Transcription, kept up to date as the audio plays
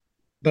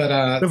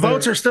But The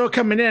votes are still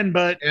coming in,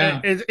 but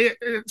yeah,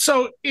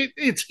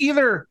 it's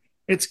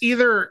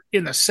either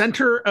in the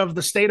center of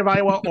the state of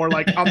Iowa or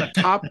like on the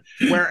top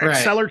where right.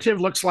 accelerative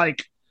looks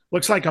like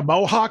a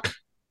mohawk,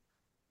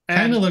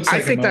 Kind of and looks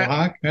like a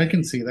mohawk. I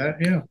can see that.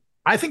 Yeah.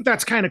 I think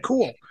that's kind of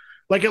cool.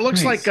 Like it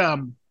looks like Nice.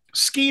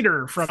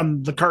 Skeeter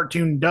from the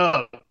cartoon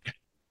Doug,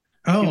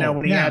 Oh,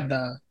 when he yeah. had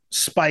the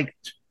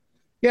spiked.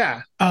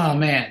 Yeah, Oh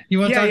man. You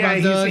want to yeah, talk yeah.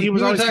 about Doug? He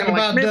was You want always to talk kind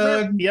of like, about "Meh,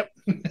 meh." Doug? Yep.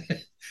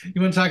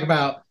 You want to talk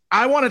about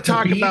I want to the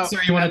talk beats, about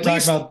or you want at to talk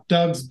least. about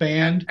Doug's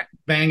band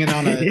banging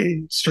on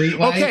a street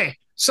light? Okay,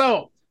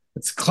 so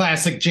It's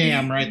classic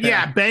jam right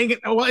yeah, there. banging.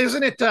 Well,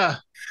 isn't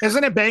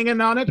it banging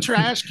on a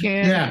trash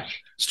can, Yeah.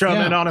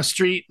 strumming Yeah. on a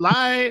street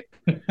light?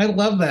 I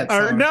love that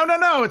Or song. no, no,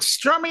 no, it's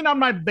strumming on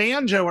my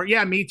banjo. Or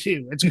yeah, me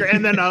too. It's great.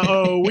 And then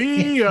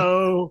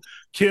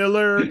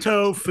killer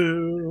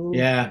tofu.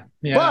 Yeah.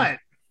 Yeah.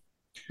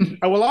 But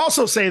I will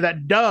also say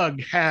that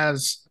Doug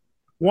has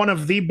one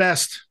of the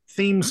best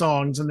theme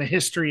songs in the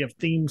history of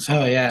theme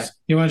Oh yeah. songs.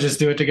 You want to just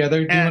do it together?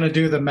 Do you want And to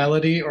do the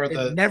melody or it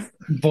the never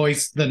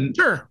voice, the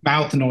sure.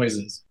 mouth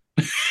noises?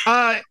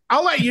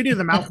 I'll let you do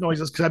the mouth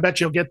noises because I bet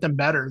you'll get them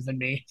better than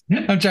me.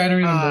 I'm trying to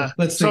remember.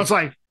 Let's So see. it's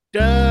like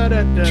da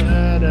da da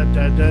da da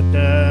da da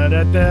da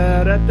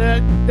da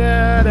da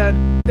da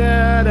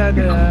da da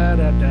da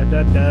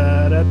da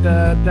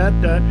da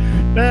da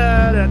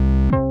da da.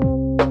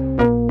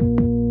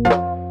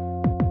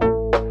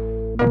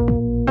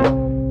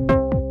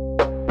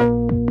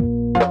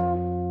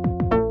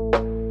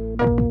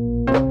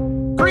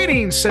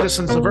 Greetings,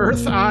 citizens of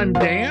Earth. I'm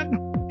Dan.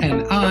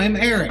 And I'm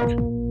Eric.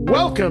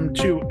 Welcome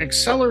to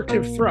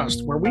Accelerative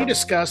Thrust, where we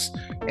discuss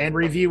and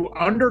review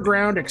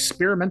underground,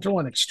 experimental,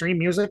 and extreme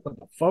music with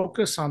a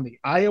focus on the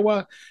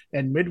Iowa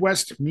and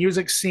Midwest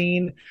music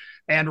scene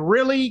and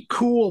really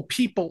cool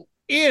people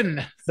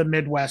in the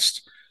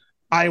Midwest,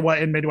 Iowa,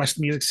 and Midwest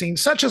music scene,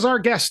 such as our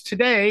guest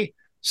today,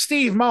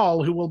 Steve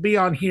Mall, who will be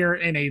on here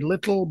in a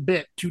little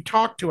bit to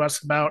talk to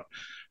us about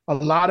a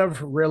lot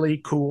of really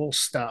cool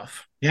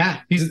stuff.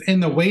 Yeah, he's in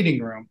the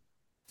waiting room.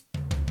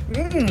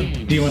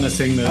 Do you want to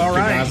sing the All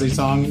right. Fugazi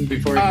song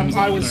before he comes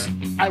on?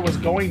 I was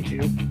going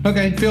to.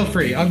 Okay, feel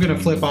free. I'm gonna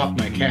flip off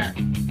my cat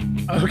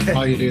Okay.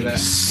 while you do that.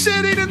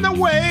 Sitting in the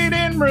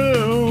waiting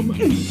room,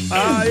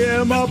 I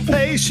am a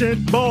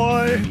patient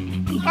boy.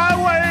 I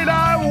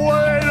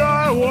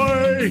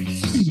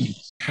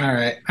wait. All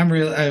right, I'm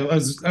real. I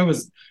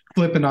was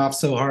flipping off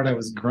so hard I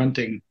was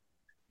grunting.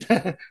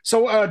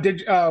 So,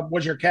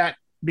 was your cat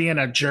being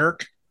a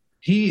jerk?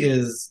 He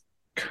is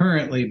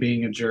currently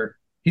being a jerk.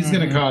 He's Mhm.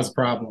 gonna cause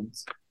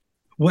problems.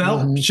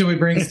 Well, should we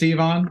bring Steve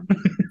on?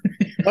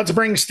 Let's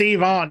bring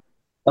Steve on.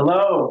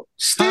 Hello.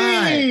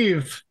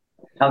 Steve,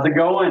 How's it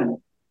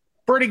going?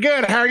 pretty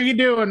good. How are you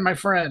doing, my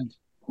friend?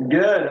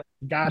 Good.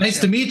 Gotcha. Nice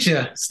to meet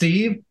you,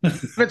 Steve.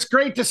 It's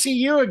great to see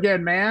you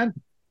again, man.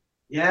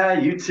 Yeah,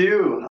 you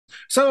too.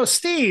 So,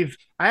 Steve,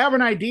 I have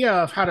an idea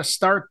of how to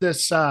start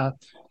this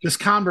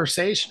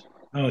conversation.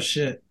 Oh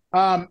shit.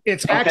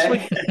 It's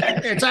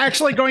Okay.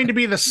 actually going to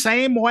be the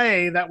same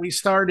way that we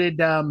started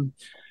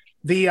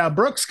the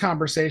Brooks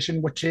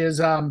conversation, which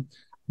is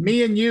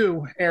me and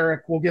you,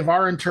 Eric, will give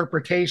our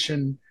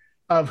interpretation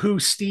of who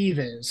Steve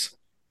is,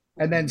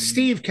 and then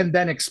Steve can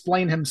then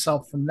explain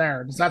himself from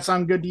there. Does that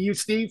sound good to you,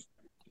 Steve?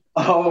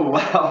 Oh,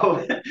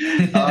 wow.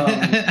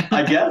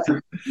 I guess.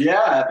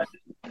 Yeah,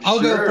 I'll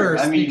go sure.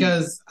 first I mean,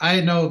 because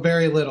I know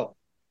very little.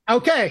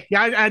 Okay,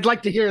 yeah, I'd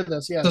like to hear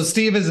this. Yes. So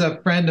Steve is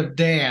a friend of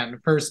Dan,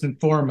 first and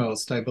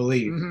foremost, I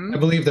believe. Mhm. I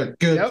believe they're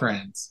good Yep.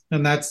 friends,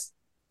 and that's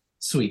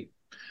sweet.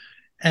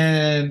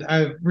 And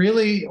I've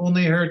really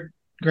only heard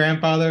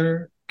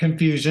Grandfather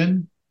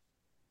Confusion,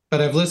 but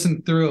I've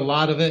listened through a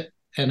lot of it,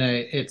 and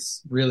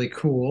it's really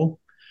cool.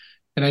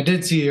 And I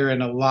did see you're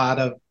in a lot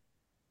of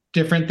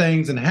different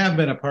things and have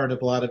been a part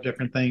of a lot of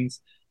different things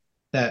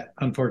that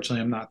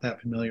unfortunately I'm not that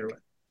familiar with.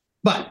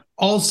 But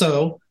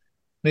also,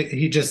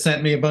 he just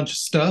sent me a bunch of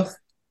stuff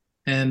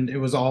and it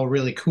was all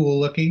really cool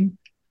looking.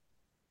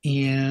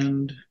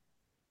 And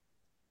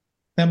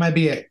that might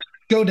be it.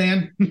 Go,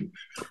 Dan.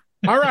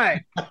 All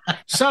right.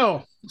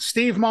 So,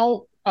 Steve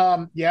Mull,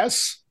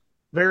 yes,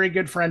 very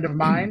good friend of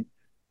mine.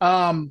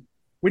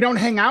 We don't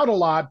hang out a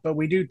lot, but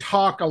we do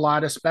talk a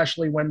lot,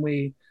 especially when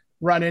we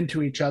run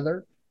into each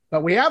other.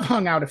 But we have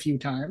hung out a few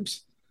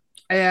times.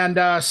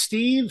 And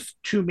Steve,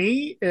 to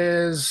me,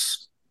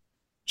 is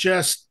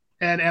just,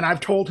 and I've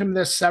told him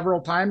this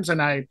several times,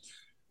 and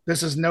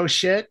this is no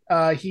shit.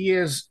 He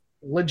is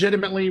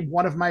legitimately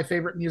one of my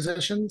favorite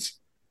musicians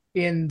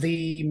in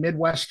the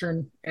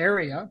Midwestern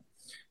area.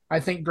 I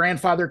think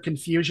Grandfather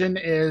Confusion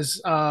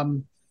is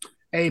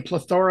a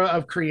plethora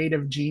of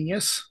creative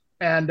genius,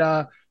 and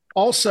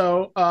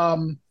also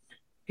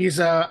he's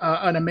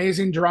an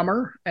amazing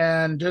drummer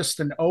and just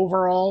an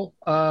overall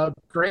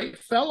great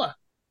fella.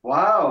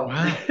 wow.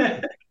 Wow.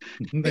 There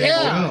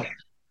Yeah. you go.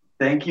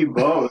 Thank you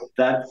both.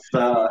 That's,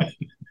 I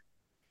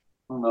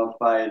don't know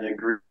if I'd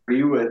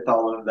agree with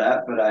all of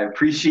that, but I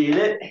appreciate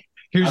it.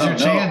 Here's I your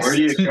don't know. Where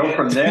do you chance. go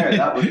from there?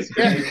 That was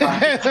great.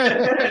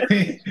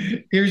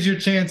 Here's your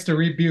chance to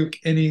rebuke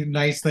any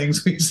nice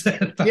things we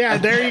said. Yeah,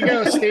 there you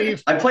go,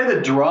 Steve. I play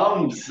the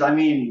drums. I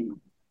mean,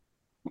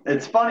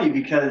 it's funny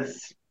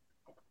because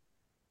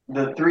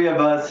the three of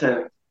us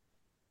have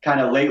kind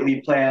of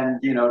lately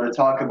planned, to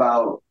talk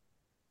about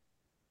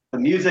the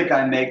music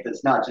I make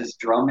that's not just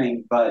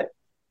drumming, but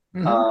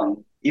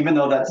even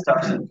though that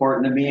stuff's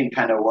important to me and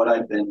kind of what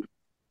I've been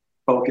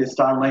focused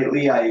on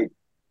lately, I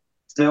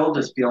still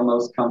just feel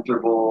most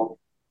comfortable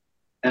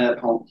and at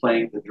home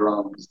playing the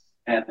drums.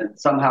 And then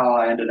somehow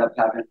I ended up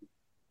having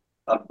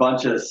a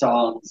bunch of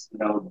songs,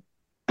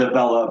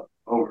 develop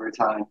over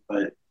time.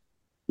 But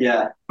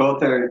yeah,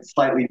 both are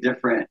slightly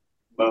different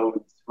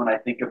modes when I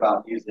think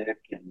about music.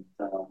 And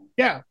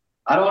Yeah.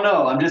 I don't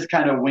know. I'm just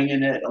kind of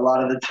winging it a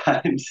lot of the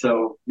time.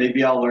 So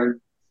maybe I'll learn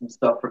some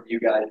stuff from you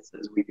guys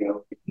as we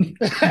go. Been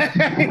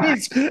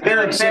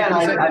a fan.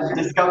 I've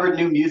discovered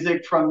new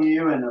music from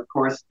you. And of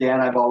course,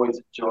 Dan, I've always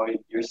enjoyed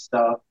your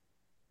stuff.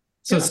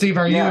 So, Steve,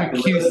 are you a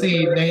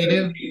QC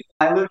native?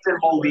 I lived in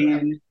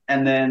Moline,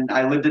 and then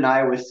I lived in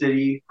Iowa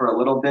City for a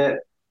little bit,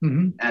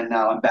 and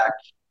now I'm back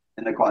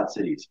in the Quad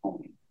Cities.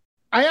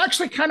 I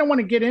actually kind of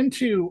want to get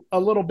into a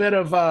little bit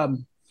of,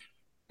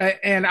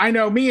 and I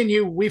know me and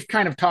you, we've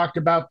kind of talked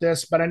about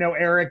this, but I know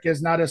Eric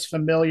is not as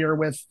familiar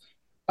with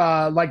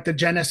like the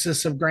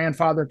genesis of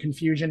Grandfather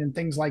Confusion and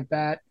things like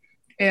that.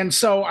 And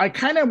so I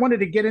kind of wanted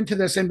to get into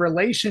this in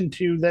relation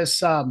to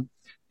this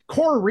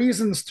Core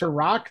Reasons to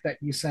Rock that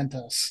you sent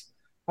us.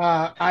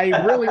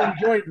 I really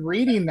enjoyed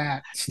reading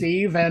that,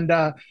 Steve, and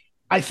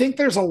I think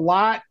there's a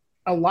lot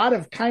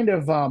of kind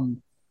of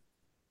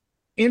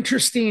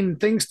interesting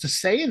things to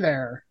say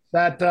there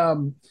that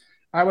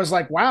I was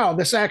like, wow,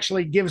 this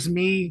actually gives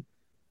me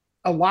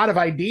a lot of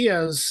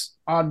ideas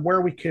on where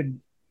we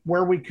could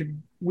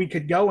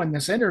go in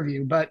this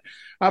interview. But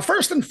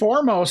first and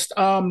foremost,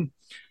 how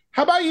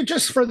about you,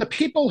 just for the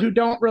people who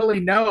don't really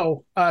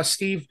know,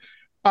 Steve,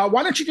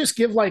 why don't you just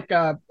give like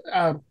a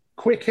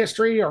quick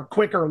history, or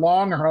quick or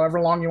long, or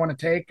however long you want to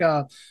take,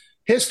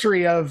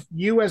 history of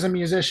you as a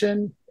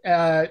musician,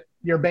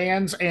 your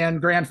bands,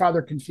 and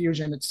Grandfather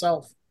Confusion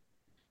itself.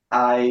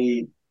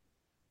 I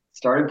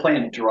started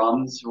playing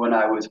drums when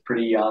I was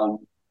pretty young,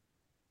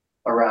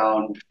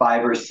 around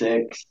 5 or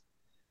 6,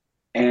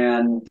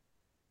 and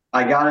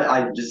I got it.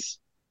 I just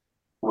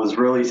was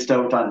really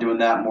stoked on doing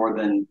that more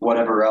than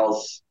whatever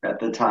else at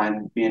the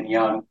time, being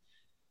young.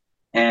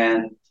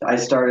 And I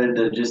started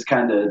to just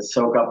kind of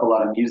soak up a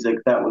lot of music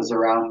that was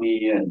around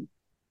me, and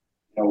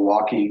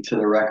walking to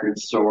the record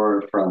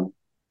store from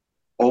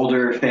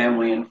older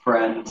family and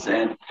friends.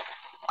 And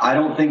I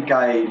don't think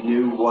I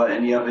knew what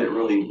any of it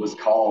really was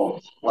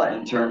called, like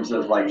in terms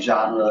of like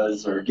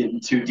genres or getting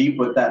too deep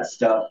with that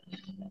stuff.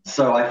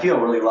 So I feel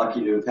really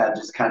lucky to have had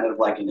just kind of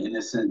like an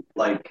innocent,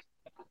 like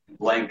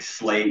blank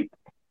slate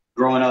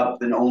growing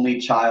up, an only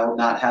child,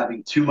 not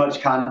having too much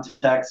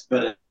context,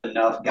 but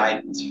enough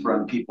guidance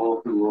from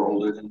people who were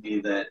older than me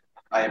that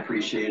I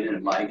appreciated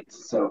and liked.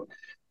 So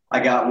I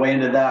got way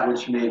into that,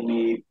 which made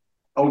me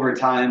over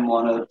time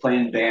want to play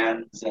in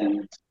bands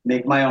and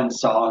make my own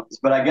songs.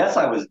 But I guess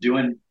I was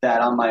doing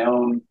that on my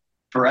own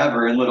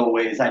forever in little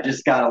ways. I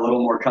just got a little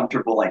more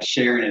comfortable like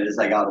sharing it as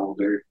I got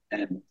older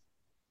and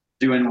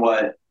doing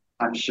what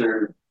I'm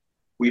sure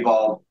we've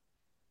all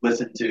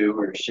listened to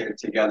or shared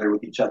together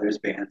with each other's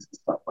bands and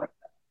stuff like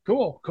that.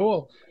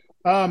 Cool.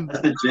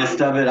 That's the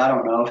gist of it. I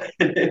don't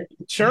know.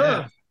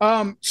 Sure.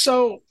 Yeah.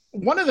 So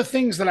one of the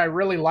things that I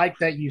really like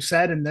that you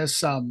said in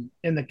this,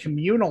 in the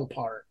communal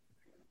part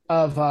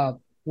of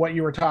what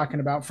you were talking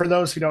about, for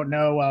those who don't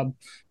know,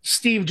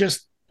 Steve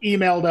just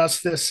emailed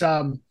us this,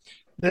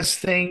 this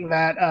thing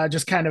that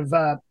just kind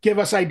of give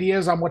us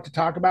ideas on what to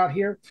talk about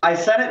here. I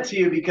sent it to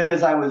you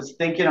because I was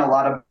thinking a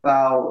lot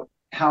about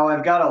how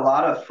I've got a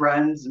lot of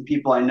friends and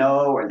people I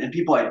know, and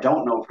people I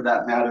don't know for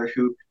that matter,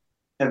 who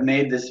have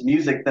made this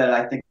music that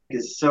I think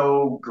is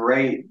so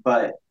great,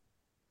 but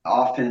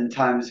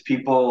oftentimes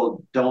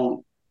people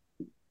don't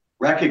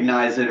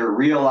recognize it or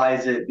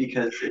realize it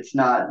because it's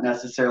not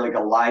necessarily like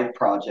a live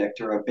project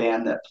or a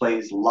band that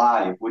plays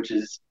live, which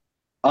is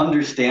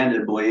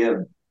understandably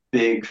a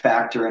big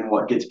factor in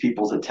what gets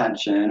people's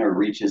attention or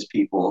reaches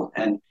people.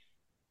 And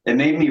it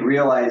made me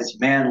realize,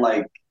 man,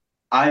 like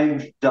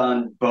I've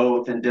done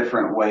both in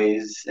different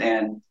ways,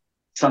 and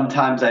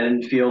sometimes I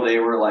didn't feel they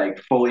were like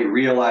fully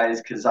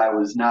realized because I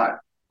was not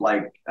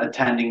like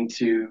attending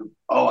to,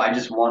 oh, I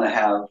just want to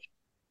have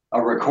a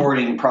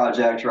recording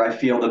project, or I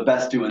feel the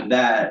best doing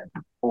that,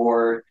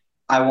 or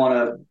I want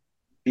to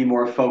be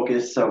more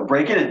focused. So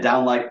breaking it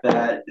down like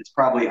that, it's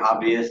probably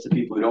obvious to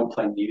people who don't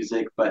play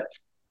music, but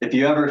if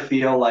you ever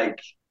feel like,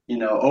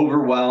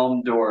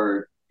 overwhelmed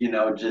or,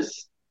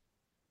 just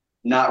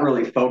not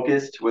really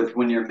focused with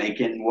when you're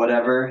making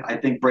whatever, I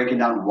think breaking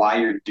down why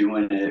you're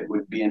doing it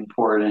would be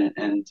important.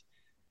 And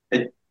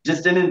it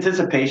just in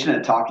anticipation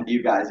of talking to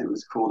you guys, it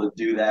was cool to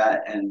do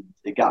that, and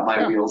it got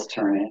my wheels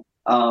turning.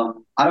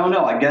 I don't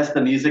know. I guess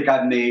the music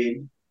I've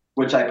made,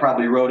 which I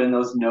probably wrote in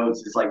those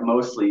notes, is like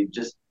mostly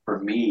just for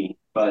me.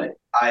 But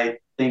I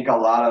think a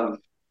lot of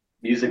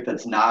music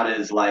that's not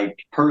as like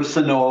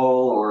personal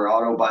or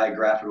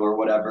autobiographical or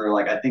whatever,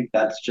 like I think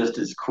that's just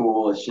as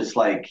cool. It's just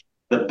like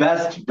the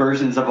best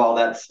versions of all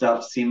that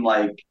stuff seem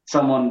like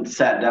someone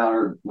sat down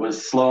or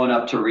was slow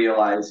enough to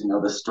realize,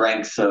 the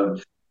strengths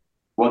of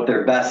what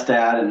they're best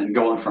at and then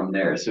going from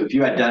there. So if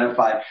you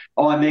identify,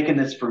 oh, I'm making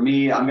this for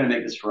me, I'm going to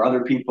make this for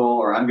other people,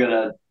 or I'm going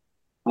to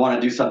want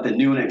to do something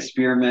new and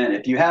experiment.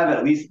 If you have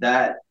at least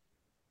that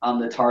on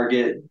the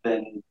target,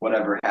 then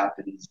whatever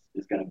happens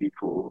is going to be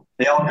cool.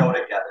 They all go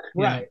together.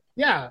 Right.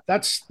 Yeah,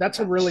 that's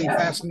a really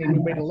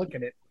fascinating way to look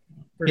at it,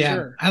 for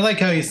sure. I like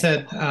how you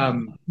said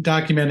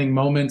documenting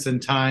moments in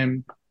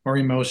time or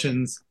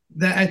emotions.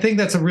 I think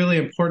that's a really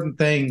important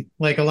thing.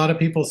 Like a lot of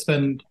people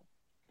spend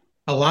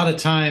a lot of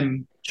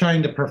time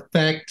trying to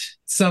perfect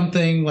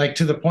something, like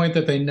to the point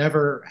that they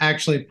never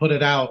actually put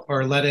it out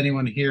or let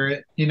anyone hear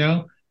it,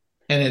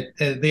 And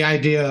the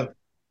idea of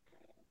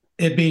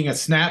it being a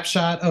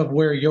snapshot of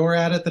where you're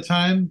at the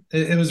time,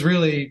 it was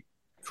really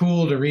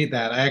cool to read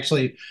that.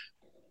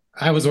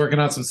 I was working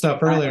on some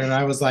stuff earlier and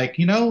I was like,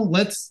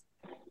 let's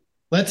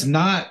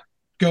not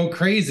go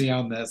crazy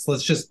on this.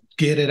 Let's just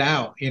get it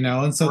out,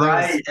 And so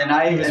right.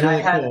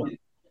 cool.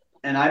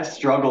 And I've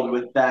struggled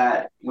with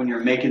that when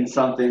you're making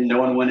something,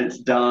 knowing when it's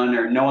done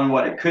or knowing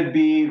what it could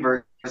be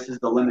versus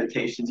the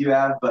limitations you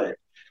have. But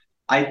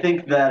I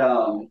think that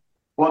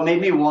what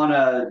made me want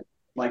to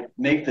like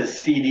make the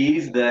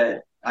CDs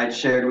that I'd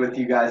shared with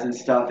you guys and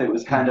stuff, it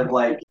was kind of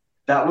like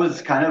that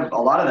was kind of a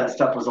lot of that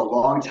stuff was a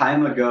long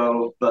time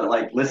ago, but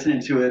like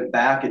listening to it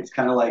back, it's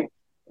kind of like,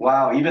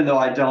 wow, even though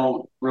I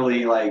don't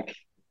really like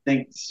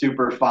think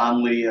super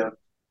fondly of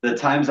the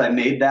times I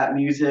made that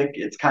music,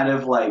 it's kind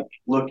of like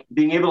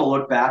being able to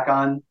look back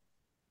on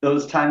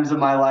those times of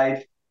my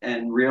life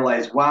and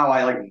realize, wow,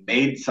 I like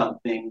made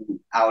something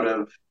out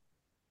of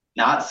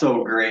not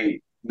so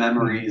great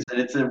memories.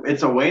 And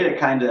it's a way to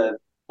kind of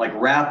like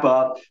wrap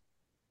up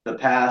the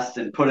past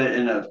and put it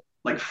in a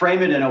like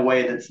frame it in a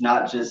way that's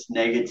not just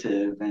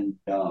negative and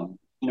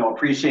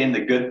appreciating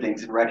the good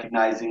things and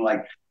recognizing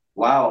like,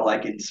 wow,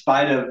 like in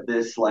spite of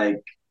this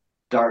like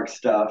dark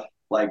stuff,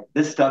 like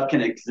this stuff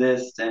can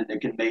exist and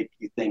it can make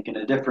you think in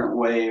a different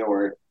way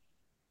or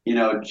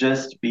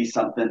just be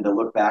something to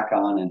look back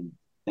on and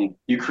think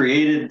you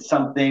created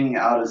something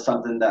out of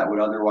something that would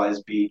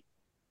otherwise be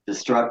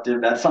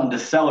destructive. That's something to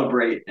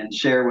celebrate and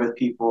share with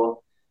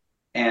people.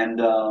 And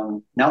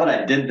now that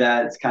I did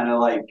that, it's kind of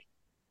like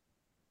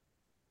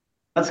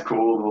that's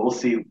cool, but we'll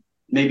see.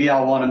 Maybe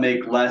I'll want to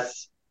make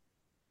less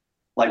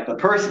like the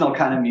personal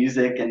kind of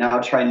music and now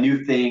try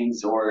new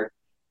things or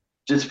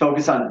just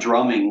focus on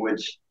drumming,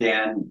 which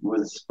Dan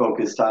was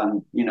focused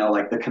on,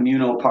 like the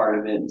communal part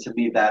of it. And to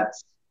me,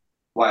 that's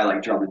why I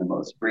like drumming the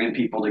most, bringing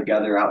people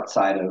together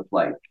outside of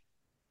like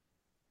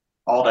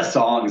all the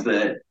songs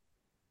that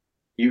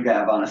you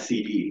have on a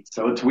CD.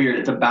 So it's weird.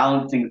 It's a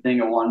balancing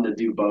thing. I wanted to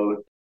do both.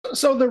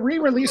 So the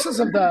re-releases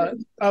of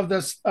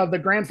the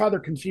Grandfather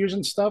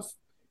Confusion stuff,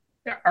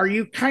 are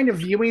you kind of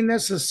viewing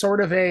this as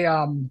sort of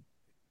a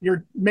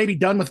you're maybe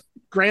done with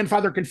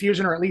Grandfather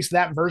Confusion or at least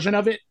that version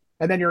of it,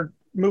 and then you're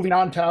moving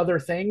on to other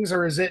things,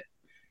 or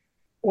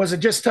was it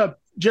just to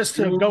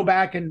go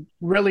back and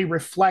really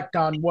reflect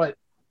on what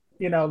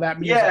that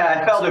music yeah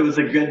was? I felt it was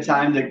a good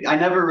time I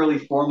never really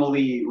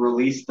formally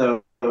released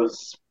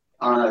those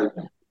on a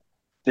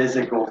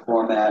physical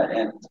format,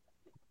 and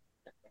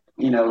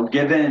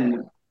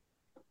given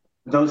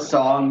those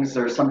songs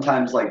are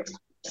sometimes like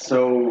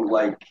so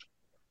like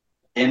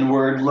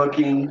inward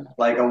looking,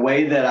 like a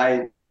way that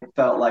I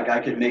felt like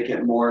I could make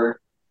it more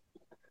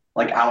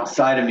like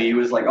outside of me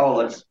was like, oh,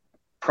 let's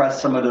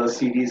press some of those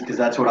CDs because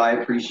that's what I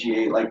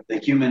appreciate. Like the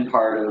human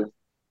part of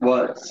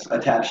what's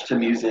attached to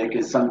music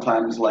is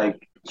sometimes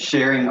like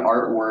sharing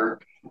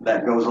artwork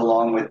that goes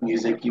along with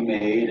music you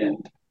made. And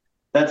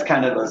that's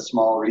kind of a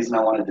small reason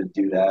I wanted to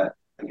do that,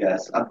 I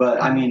guess.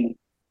 But I mean,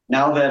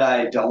 now that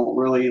I don't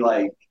really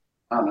like,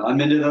 I don't know,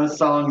 I'm into those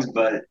songs,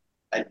 but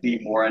I'd be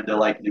more into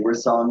like newer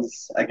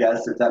songs, I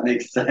guess, if that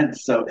makes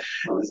sense. So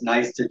it was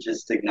nice to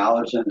just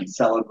acknowledge them and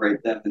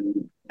celebrate them.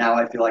 And now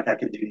I feel like I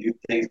can do new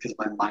things because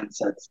my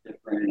mindset's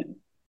different.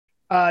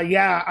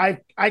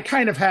 I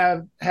kind of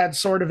have had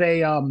sort of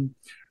a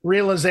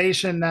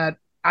realization that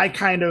I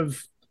kind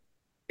of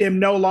am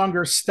no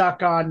longer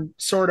stuck on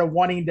sort of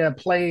wanting to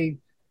play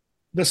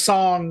the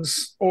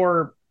songs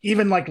or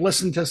even like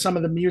listen to some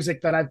of the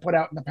music that I've put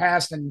out in the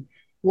past and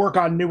work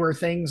on newer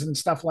things and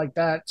stuff like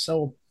that.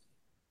 So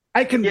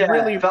I can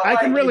really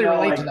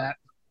relate to that.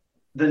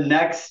 The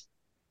next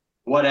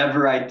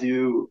whatever I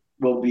do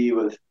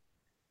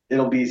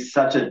it'll be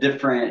such a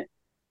different,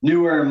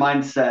 newer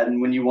mindset.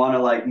 And when you want to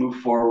like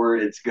move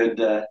forward, it's good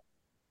to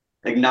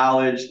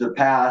acknowledge the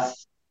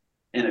past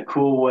in a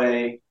cool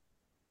way.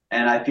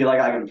 And I feel like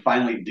I can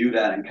finally do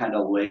that and kind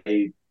of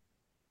lay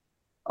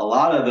a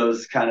lot of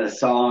those kind of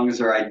songs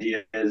or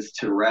ideas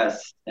to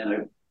rest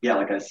in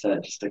like I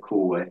said, just a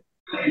cool way.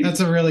 That's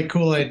a really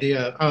cool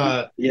idea.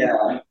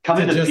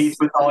 Coming to peace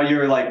with all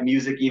your like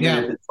music,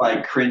 even if it's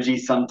like cringy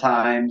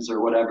sometimes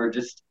or whatever.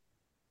 Just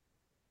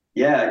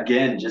yeah,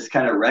 again, just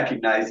kind of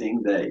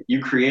recognizing that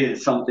you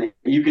created something.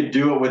 You could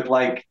do it with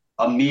like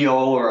a meal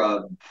or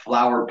a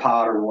flower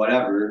pot or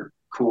whatever,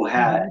 cool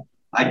hat. Mhm.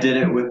 I did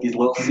it with these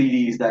little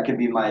CDs that could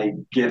be my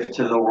gift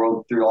to the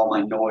world through all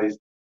my noise.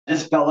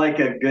 Just felt like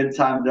a good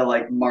time to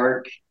like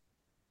mark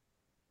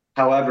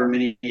however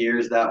many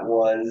years that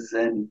was.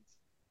 And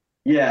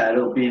yeah,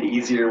 it'll be an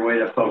easier way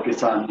to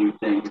focus on new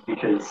things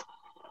because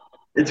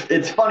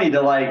it's funny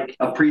to like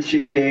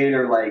appreciate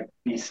or like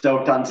be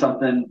stoked on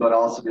something, but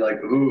also be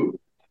like, ooh,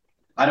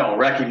 I don't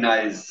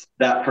recognize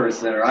that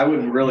person, or I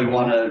wouldn't really Mhm.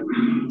 want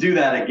to do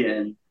that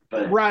again.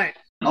 But Right.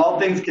 all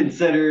things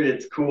considered,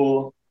 it's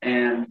cool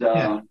and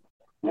Yeah.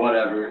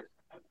 whatever,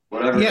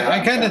 whatever Yeah, I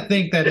happens. kind of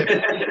think that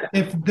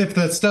if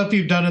the stuff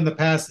you've done in the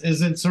past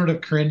isn't sort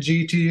of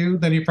cringy to you,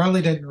 then you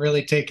probably didn't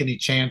really take any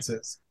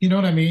chances. You know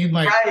what I mean?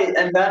 Like, Right,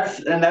 and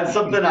that's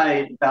something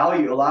I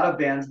value. A lot of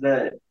bands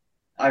that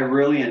I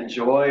really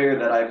enjoy or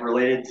that I've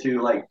related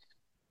to, like,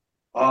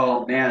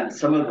 oh man,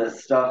 some of the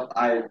stuff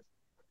I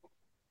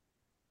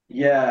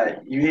yeah,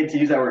 you hate to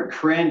use that word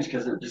cringe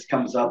because it just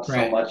comes up so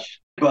right,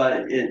 much,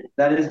 but it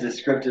that is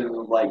descriptive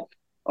of like,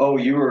 oh,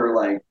 you were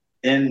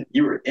in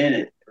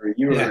it, or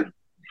yeah,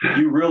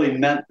 you really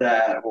meant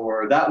that,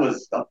 or that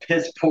was a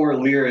piss poor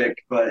lyric,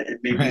 but it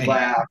made me right,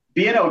 laugh.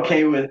 Being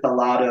okay with a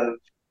lot of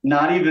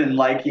not even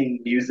liking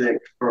music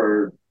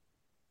for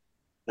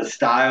the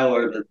style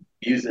or the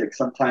music,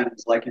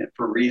 sometimes liking it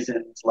for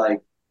reasons like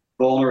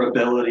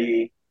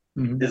vulnerability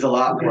mhm, is a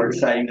lot more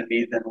exciting to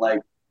me than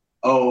like,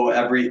 oh,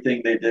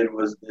 everything they did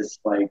was this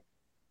like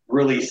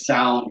really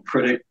sound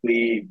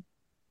critically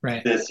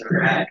right. this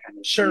or that kind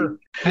of Sure. thing.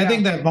 I Yeah.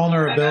 think that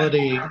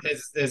vulnerability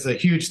is a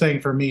huge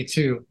thing for me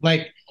too.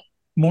 Like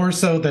more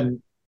so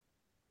than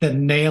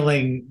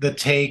nailing the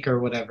take or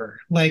whatever.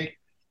 Like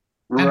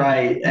I don't know,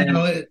 Right. you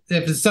know, And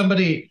if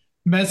somebody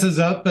messes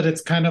up, but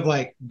it's kind of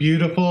like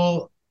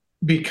beautiful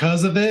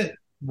because of it,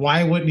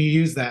 why wouldn't you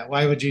use that?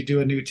 Why would you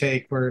do a new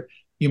take where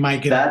you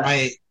might get it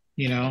right? that's,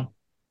 You know?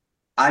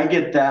 I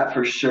get that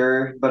for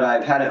sure, but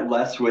I've had it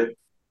less with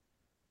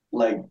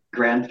like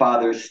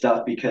grandfather's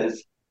stuff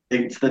because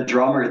it's the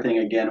drummer thing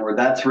again, where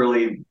that's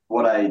really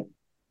what I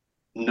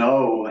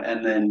know.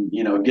 And then,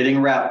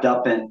 getting wrapped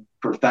up in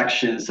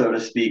perfection, so to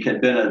speak,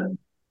 had been a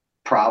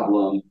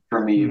problem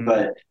for me. Mhm.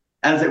 But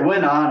as it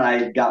went on,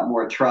 I got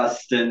more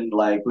trust and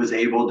like was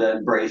able to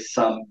embrace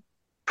some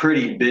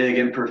pretty big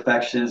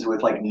imperfections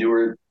with like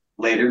newer,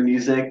 later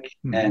music.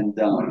 Mhm.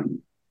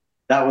 And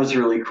that was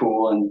really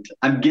cool. And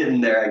I'm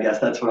getting there, I guess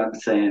that's what I'm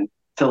saying.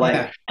 To like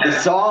Yeah. the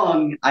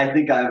song, I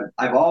think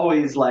I've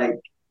always like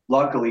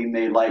luckily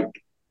made like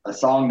a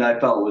song that I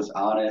felt was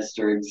honest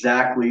or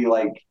exactly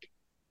like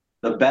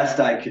the best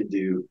I could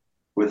do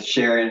with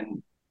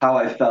sharing how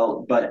I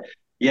felt. But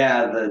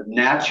yeah, the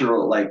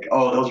natural, like,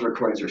 oh, those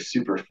recordings are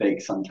super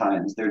fake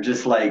sometimes. They're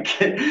just like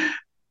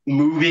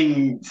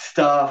moving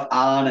stuff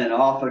on and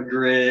off a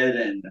grid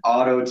and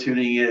auto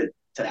tuning it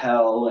to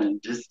hell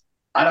and just.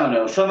 I don't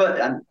know. Some of it,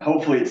 and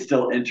hopefully it's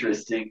still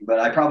interesting, but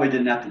I probably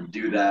didn't have to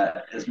do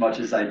that as much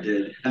as I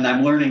did. And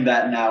I'm learning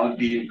that now and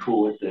being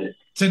cool with it.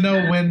 To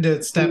know when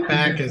to step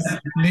back is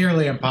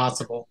nearly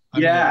impossible. I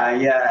mean, Yeah,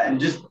 yeah. And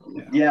just,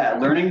 yeah. yeah,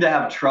 learning to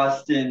have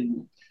trust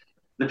in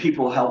the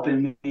people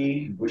helping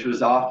me, which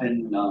was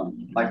often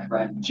my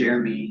friend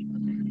Jeremy,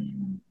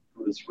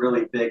 who was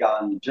really big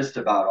on just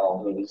about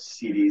all those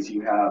CDs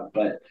you have.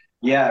 But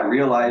yeah,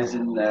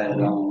 realizing that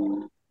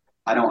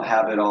I don't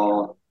have it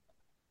all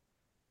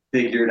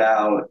figured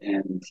out,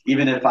 and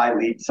even if I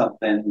lead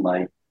something,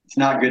 like it's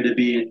not good to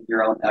be in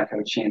your own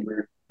echo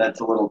chamber. That's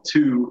a little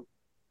too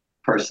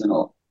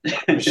personal.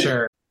 For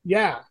sure.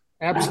 Yeah,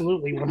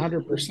 absolutely,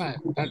 100%.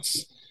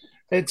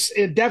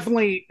 It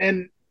definitely,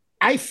 and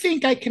I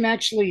think I can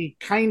actually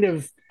kind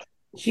of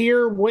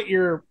hear what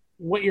you're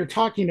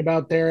talking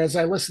about there as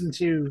I listen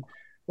to,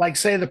 like,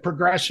 say, the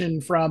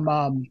progression from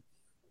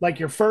like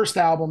your first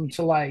album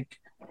to like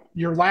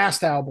your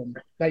last album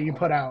that you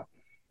put out.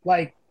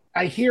 Like,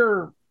 I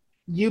hear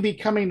you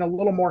becoming a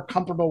little more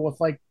comfortable with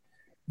like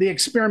the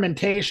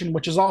experimentation,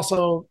 which is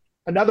also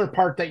another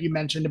part that you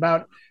mentioned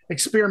about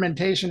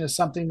experimentation is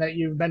something that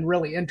you've been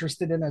really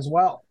interested in as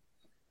well.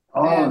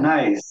 Oh, And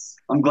nice.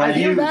 I'm I glad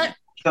hear you that.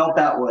 felt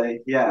that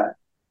way. Yeah,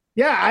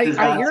 Yeah, because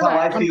I that's hear how that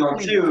I coming feel from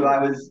you too.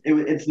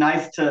 too. It's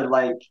nice to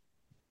like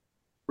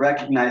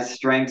recognize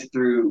strength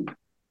through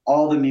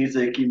all the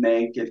music you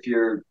make if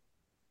you're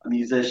a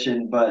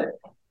musician, but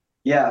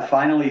yeah,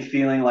 finally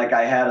feeling like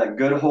I had a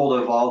good hold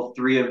of all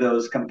three of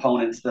those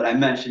components that I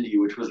mentioned to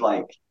you, which was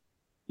like,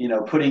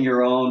 putting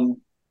your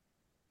own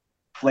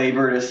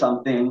flavor to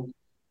something,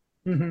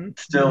 Hmm.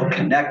 still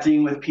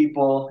connecting with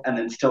people, and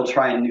then still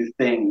trying new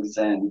things.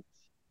 And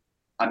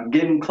I'm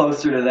getting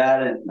closer to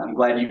that, and I'm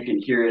glad you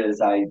can hear it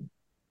as I,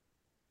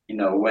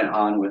 went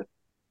on with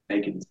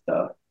making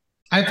stuff.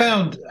 I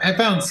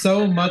found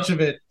so much of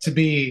it to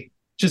be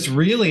just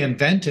really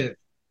inventive.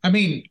 I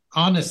mean,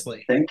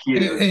 honestly, Thank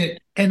you.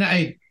 and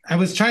I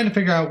was trying to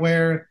figure out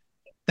where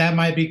that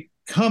might be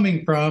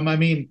coming from. I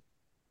mean,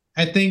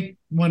 I think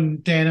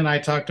when Dan and I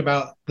talked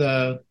about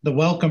the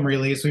Welcome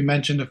release, we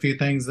mentioned a few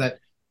things that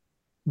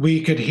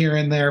we could hear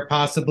in there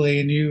possibly,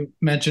 and you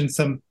mentioned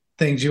some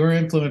things you were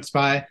influenced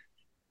by.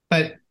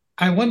 But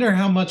I wonder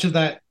how much of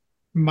that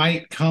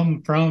might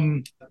come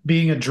from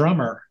being a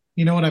drummer.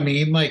 You know what I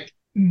mean? Like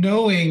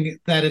knowing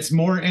that it's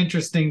more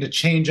interesting to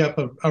change up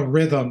a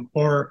rhythm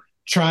or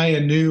try a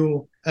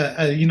new,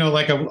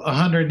 like a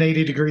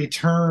 180-degree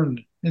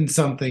turn in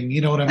something.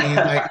 You know what I mean?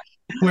 Like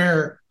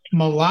where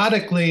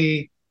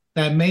melodically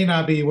that may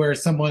not be where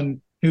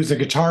someone who's a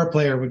guitar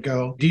player would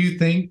go. Do you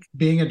think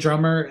being a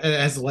drummer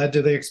has led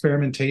to the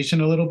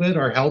experimentation a little bit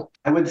or helped?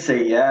 I would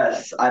say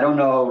yes. I don't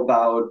know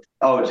about,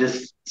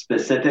 just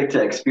specific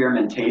to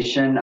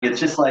experimentation. It's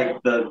just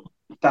like the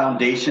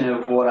foundation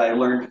of what I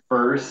learned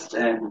first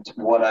and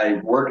what I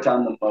worked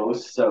on the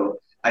most. So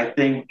I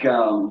think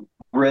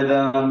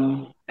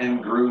rhythm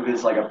and groove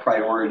is like a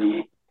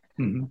priority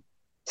Mm-hmm.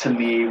 to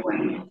me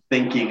when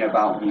thinking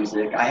about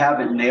music. I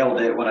haven't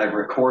nailed it when I've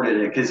recorded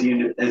it because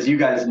as you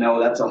guys know,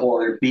 that's a whole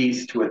other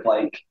beast with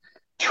like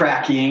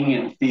tracking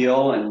and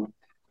feel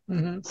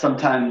and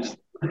sometimes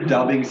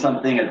dubbing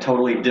something a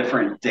totally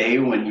different day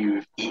when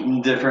you've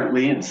eaten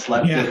differently and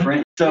slept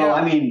different. So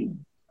I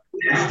mean,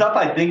 it's stuff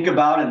I think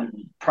about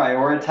and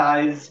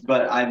prioritize,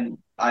 but I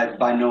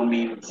by no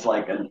means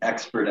like an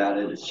expert at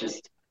it. It's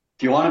just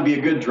if you want to be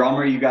a good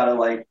drummer, you gotta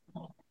like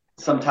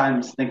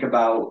sometimes think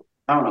about,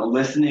 I don't know,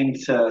 listening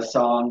to a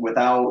song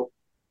without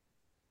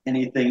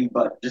anything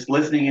but just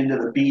listening into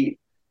the beat.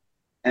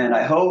 And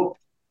I hope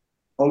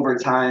over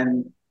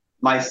time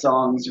my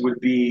songs would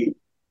be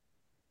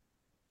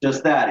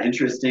just that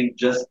interesting,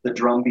 just the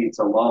drum beats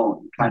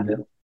alone, kind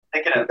of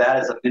thinking of that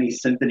as a mini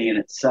symphony in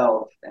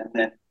itself. And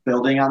then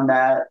building on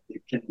that,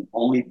 it can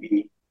only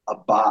be a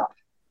bop.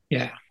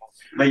 Yeah.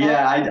 But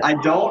yeah, I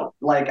don't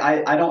like,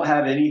 I don't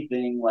have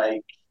anything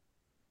like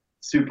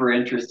super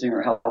interesting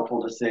or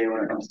helpful to say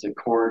when it comes to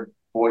chord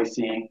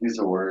voicings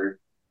or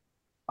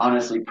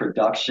honestly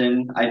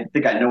production. I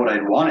think I know what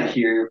I'd want to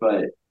hear,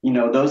 but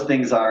those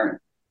things aren't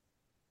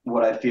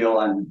what I feel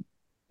I'm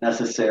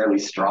necessarily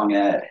strong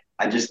at.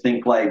 I just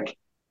think like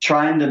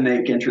trying to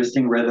make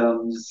interesting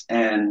rhythms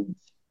and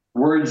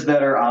words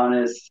that are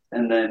honest,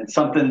 and then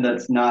something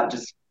that's not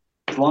just,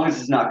 as long as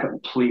it's not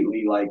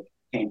completely like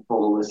painful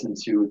to listen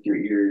to with your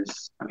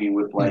ears. I mean,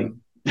 with like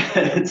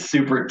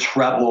super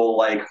treble,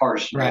 like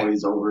harsh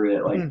noise over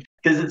it, like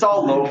because it's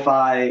all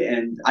lo-fi,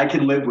 and I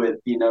can live with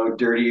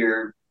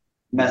dirtier,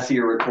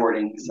 messier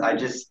recordings. I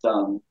just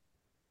I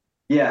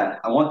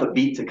want the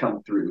beat to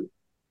come through.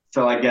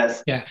 So I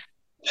guess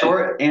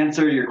short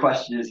answer to your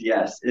question is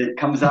yes. It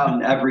comes out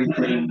in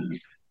everything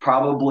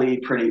probably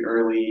pretty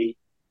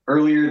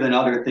earlier than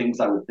other things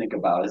I would think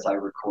about as I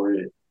record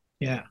it.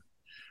 Yeah.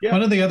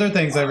 One of the other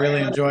things I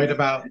really enjoyed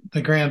about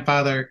the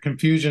Grandfather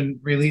Confusion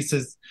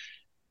releases,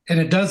 and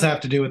it does have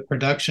to do with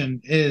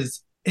production,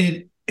 is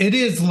it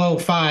is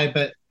lo-fi,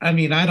 but I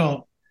mean I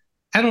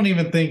don't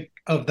even think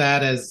of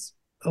that as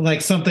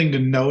like something to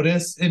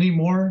notice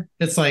anymore.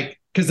 It's like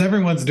because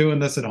everyone's doing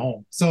this at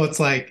home. So it's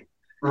like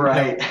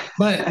right.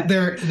 But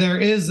there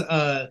is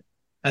a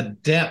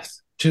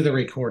depth to the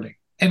recording.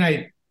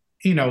 And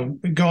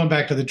going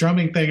back to the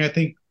drumming thing, I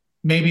think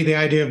maybe the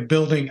idea of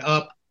building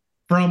up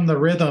from the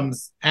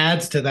rhythms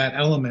adds to that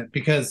element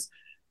because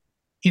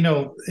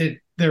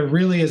there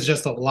really is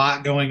just a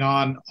lot going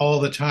on all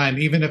the time.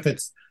 Even if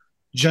it's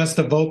just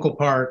a vocal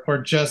part or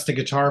just a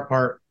guitar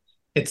part,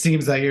 it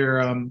seems that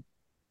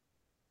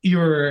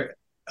you're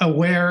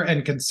aware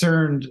and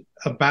concerned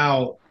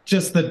about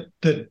just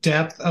the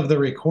depth of the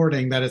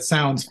recording, that it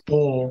sounds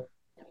full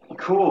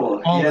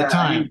all the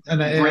time.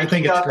 And I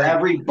think it's great.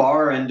 Every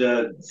bar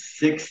into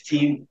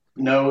 16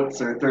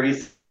 notes or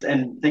 30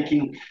 and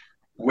thinking,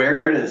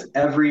 where does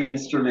every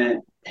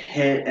instrument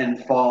hit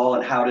and fall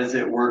and how does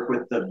it work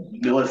with the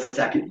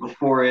millisecond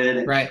before it?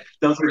 And right.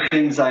 Those are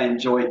things I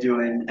enjoy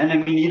doing. And I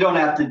mean, you don't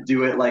have to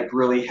do it like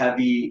really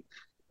heavy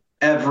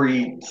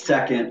every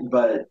second,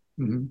 but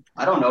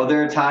I don't know.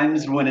 There are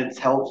times when it's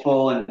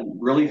helpful and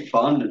really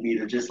fun to me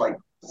to just like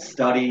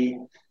study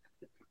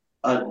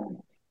a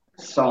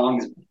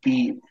song's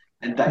beat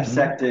and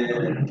dissect it.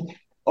 And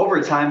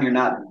over time, you're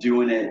not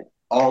doing it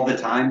all the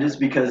time just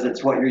because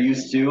it's what you're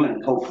used to.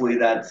 And hopefully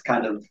that's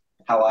kind of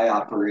how I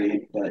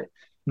operate. But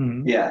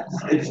yeah,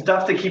 it's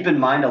stuff to keep in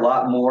mind a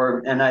lot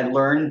more. And I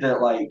learned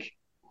that like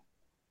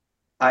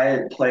I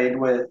had played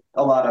with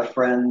a lot of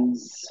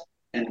friends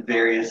in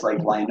various like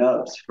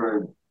lineups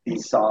for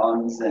these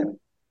songs, and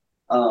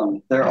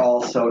they're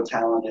all so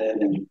talented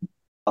and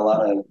a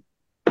lot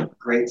of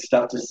great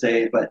stuff to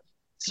say. But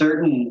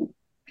certain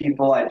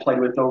people I played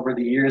with over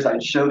the years,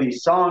 I'd show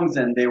these songs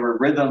and they were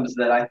rhythms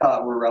that I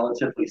thought were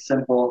relatively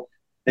simple.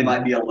 They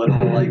might be a little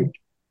like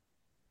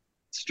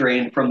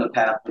strained from the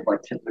path of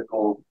like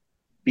typical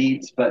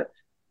beats, but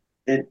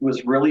it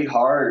was really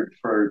hard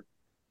for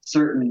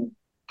certain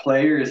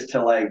players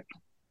to like,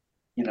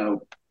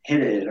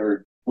 hit it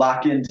or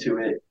lock into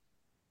it.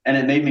 And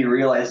it made me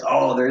realize,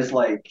 there's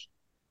like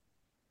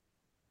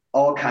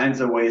all kinds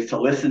of ways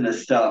to listen to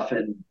stuff.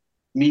 And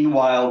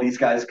meanwhile, these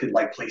guys could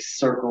like play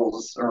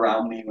circles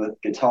around me with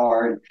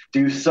guitar and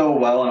do so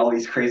well and all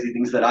these crazy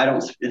things that I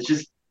don't. It's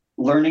just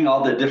learning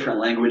all the different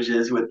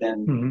languages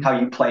within Mhm. how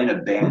you play in a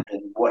band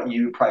and what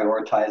you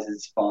prioritize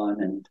is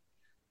fun. And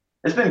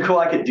it's been cool.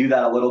 I could do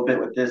that a little bit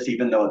with this,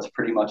 even though it's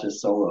pretty much a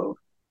solo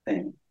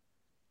thing.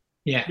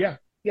 Yeah.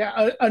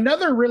 Yeah.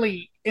 Another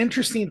really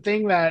interesting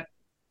thing that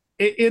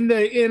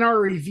in our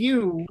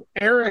review,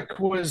 Eric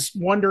was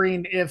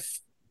wondering if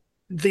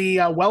the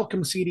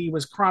Welcome CD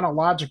was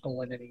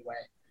chronological in any way,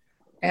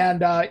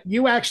 and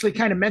you actually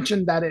kind of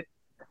mentioned that it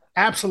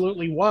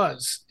absolutely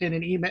was in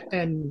an email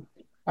in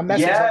a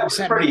message Yeah, that it you was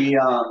sent me.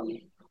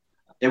 pretty.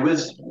 It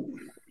was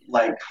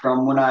like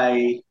from when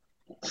I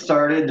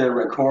started to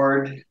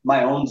record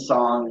my own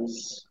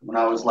songs when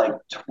I was like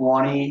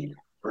 20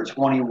 or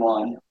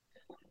 21,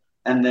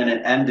 and then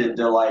it ended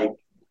to like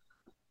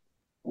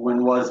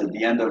when was it?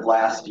 The end of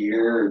last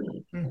year, or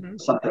Mm-hmm.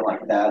 something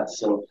like that.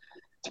 So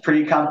it's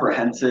pretty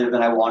comprehensive,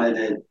 and I wanted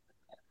it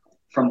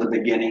from the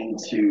beginning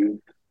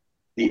to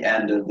the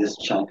end of this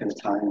chunk of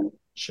time.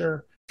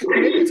 Sure.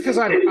 Maybe it's because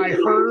I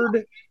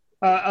heard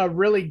a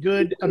really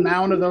good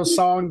amount of those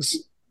songs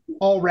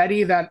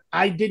already that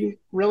I didn't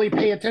really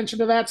pay attention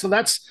to that. So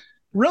that's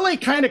really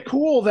kind of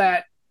cool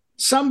that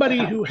somebody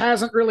who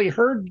hasn't really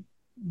heard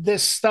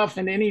this stuff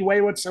in any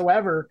way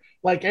whatsoever,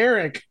 like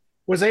Eric,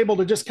 was able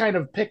to just kind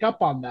of pick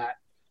up on that.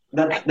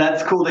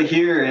 That's cool to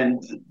hear,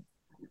 and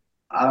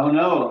I don't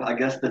know. I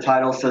guess the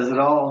title says it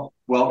all.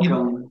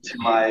 Welcome to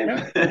Yeah.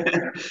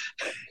 my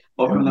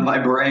welcome to my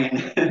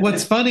brain.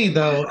 What's funny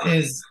though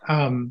is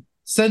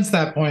since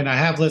that point, I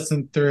have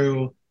listened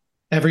through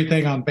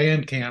everything on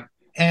Bandcamp,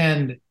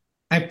 and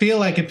I feel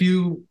like if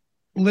you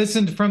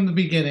listened from the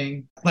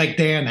beginning, like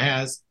Dan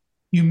has,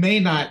 you may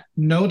not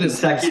notice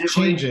those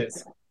Consecutively?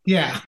 changes.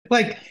 Yeah,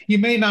 like you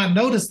may not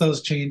notice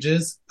those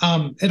changes.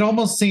 It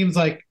almost seems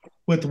like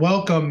with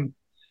Welcome,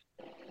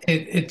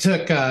 it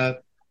took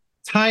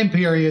time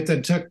periods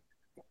and took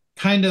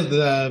kind of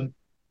the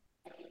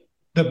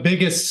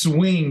biggest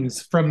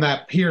swings from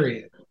that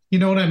period. You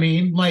know what I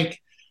mean? Like,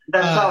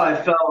 That's how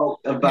I felt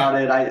about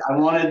yeah. it. I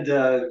wanted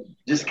to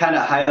just kind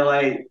of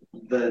highlight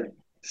the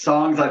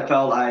songs I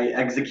felt I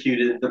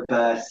executed the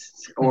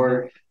best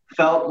or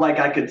felt like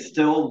I could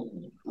still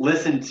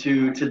listen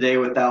to today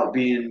without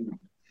being,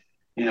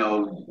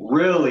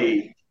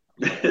 really,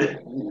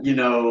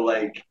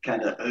 like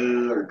kind of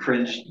or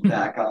cringe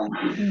back on.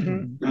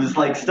 Mm-hmm. It was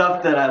like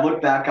stuff that I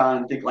look back on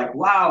and think like,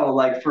 wow,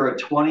 like for a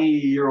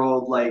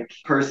 20-year-old like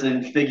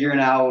person figuring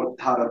out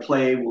how to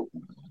play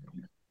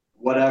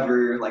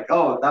whatever, like,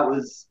 oh,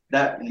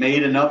 that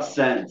made enough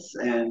sense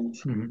and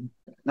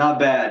not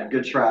bad.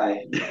 Good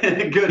try.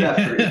 Good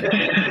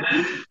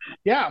effort.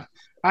 Yeah.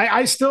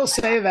 I still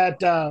say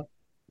that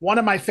one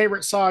of my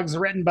favorite songs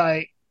written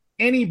by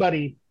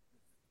anybody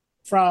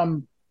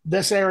from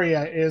this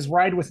area is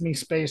Ride With Me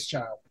Space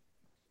Child.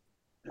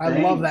 I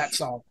love that Thanks.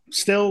 song.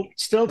 Still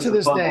It to was a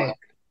this fun one. day.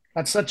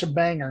 That's such a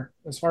banger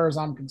as far as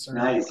I'm concerned.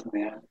 Nice,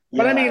 man.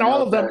 But I Yeah, mean I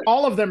know that.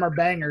 all of them are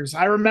bangers.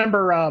 I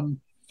remember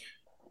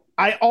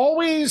I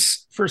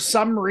always for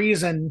some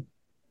reason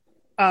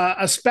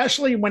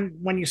especially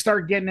when you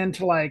start getting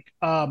into like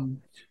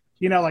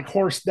like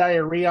horse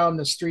diarrhea on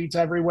the streets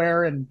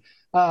everywhere and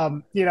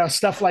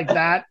stuff like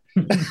that.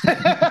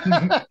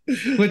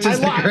 Which is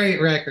a great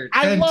record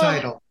and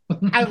title.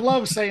 I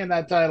love saying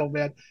that title,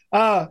 man.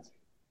 Oh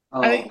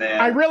I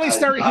man, really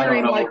start I don't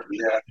hearing know. like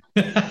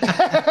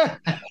Yeah.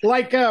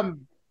 like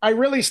I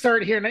really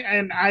start hearing,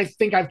 and I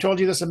think I've told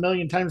you this a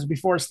million times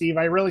before, Steve.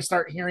 I really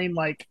start hearing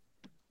like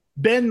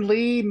Ben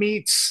Lee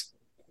meets,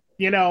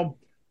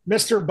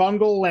 Mr.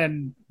 Bungle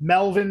and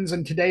Melvins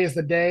and Today Is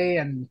the Day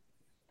and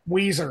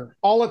Weezer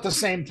all at the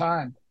same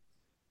time.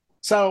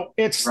 So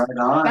Right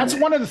on. that's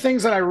one of the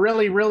things that I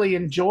really, really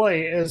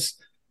enjoy is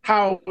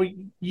how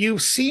you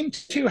seem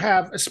to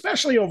have,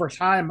 especially over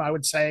time, I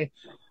would say,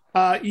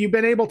 you've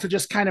been able to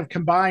just kind of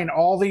combine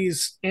all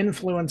these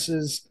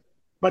influences,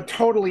 but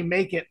totally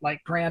make it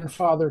like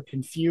grandfather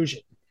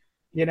confusion,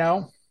 you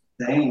know?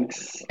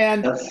 Thanks.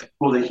 And That's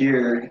cool to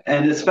hear.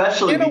 And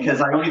especially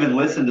because I don't even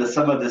listen to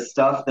some of the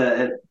stuff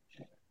that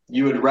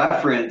you had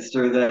referenced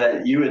or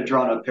that you had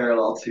drawn a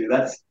parallel to.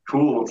 That's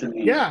cool to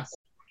me. Yeah.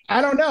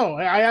 I don't know.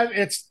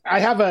 I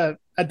have a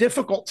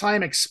difficult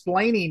time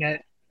explaining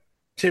it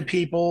to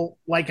people.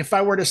 Like if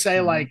I were to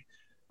say like,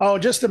 oh,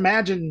 just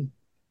imagine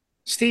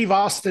Steve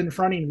Austin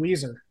fronting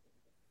Weezer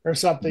or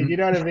something. You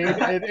know what I mean?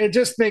 It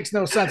just makes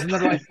no sense. And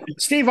they're like,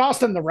 Steve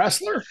Austin, the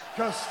wrestler?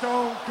 Because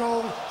Stone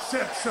Cold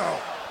said so.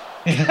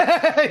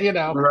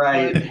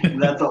 Right.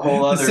 That's a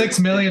whole other. The $6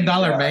 million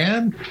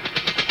man?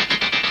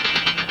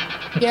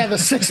 Yeah, the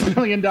 $6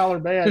 million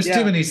man. There's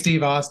too many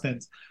Steve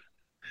Austins.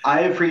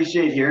 I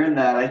appreciate hearing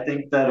that. I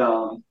think that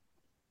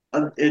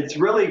it's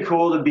really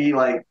cool to be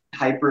like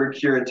hyper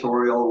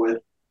curatorial with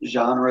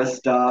genre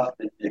stuff.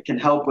 It can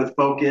help with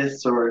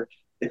focus, or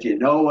if you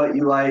know what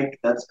you like,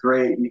 that's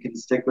great. You can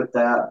stick with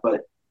that.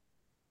 But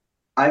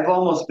I've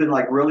almost been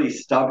like really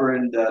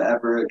stubborn to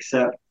ever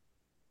accept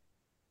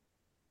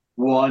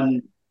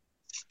one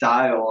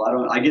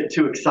style. I get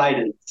too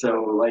excited.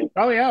 So like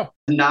Oh yeah.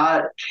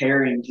 not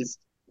caring, just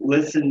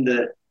listen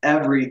to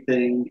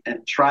everything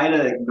and try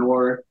to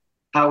ignore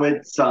how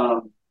it's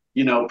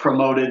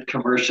promoted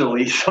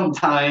commercially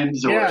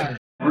sometimes, or Yeah.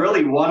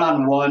 really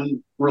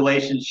one-on-one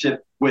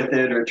relationship with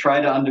it, or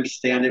try to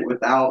understand it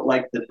without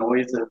like the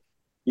noise of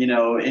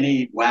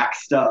any whack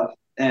stuff.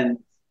 And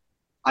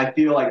I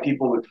feel like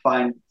people would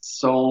find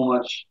so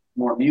much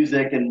more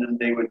music, and then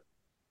they would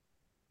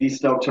be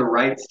stoked to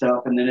write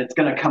stuff, and then it's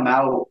going to come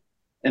out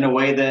in a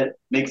way that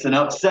makes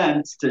enough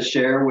sense to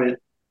share with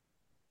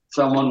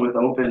someone with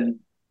open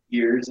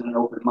ears and an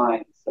open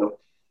mind. So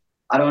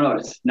I don't know,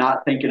 just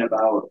not thinking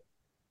about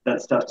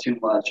that stuff too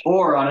much,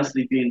 or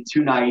honestly being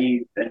too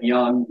naive and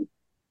young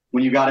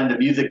when you got into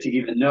music to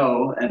even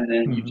know, and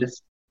then you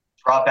just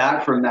drop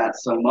back from that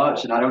so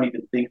much. And I don't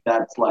even think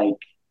that's like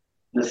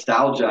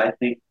nostalgia. I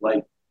think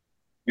like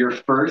your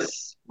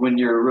first, when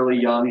you're really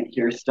young and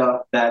hear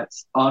stuff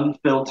that's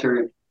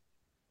unfiltered,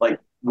 like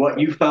what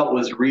you felt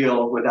was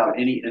real without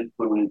any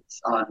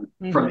influence on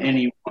from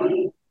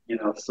anyone,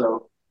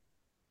 so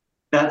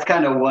that's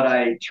kind of what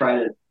I try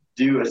to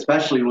do,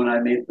 especially when I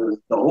made the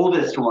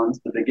oldest ones,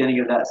 the beginning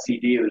of that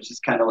CD. It was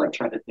just kind of like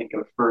trying to think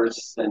of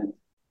firsts, and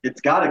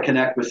it's got to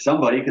connect with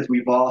somebody, because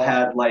we've all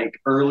had like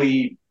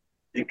early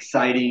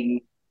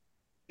exciting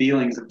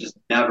feelings of just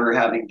never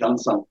having done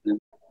something.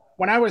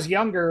 When I was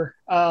younger,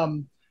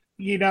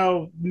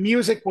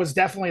 music was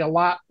definitely a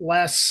lot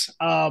less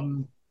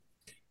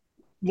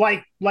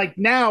like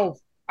now.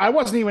 I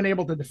wasn't even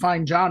able to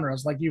define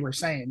genres like you were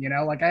saying,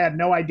 like I had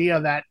no idea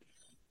that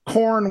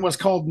Korn was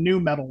called nu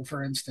metal,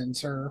 for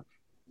instance, or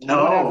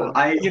No,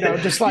 whatever.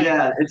 Just like,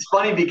 yeah, it's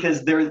funny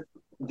because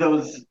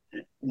those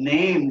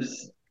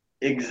names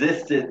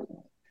existed,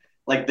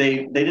 like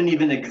they didn't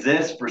even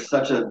exist for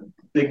such a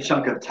big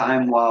chunk of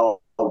time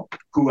while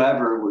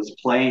whoever was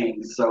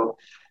playing. So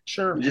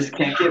sure, you just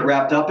can't get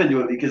wrapped up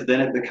into it, because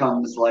then it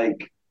becomes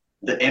like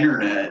the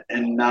internet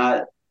and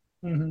not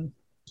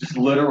just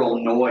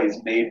literal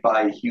noise made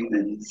by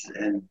humans.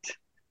 And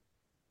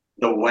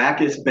the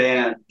wackest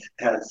band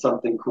has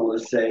something cool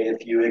to say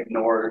if you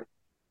ignore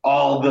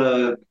all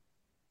the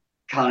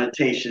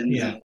connotations.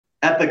 Yeah.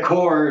 At the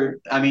core,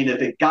 I mean,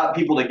 if it got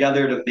people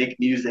together to make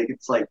music,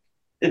 it's like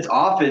it's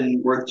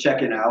often worth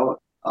checking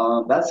out.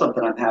 That's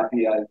something I'm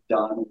happy I've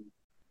done.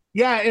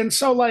 Yeah, and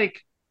so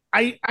like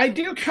I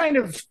do kind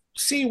of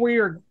see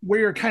where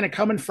you're kind of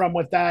coming from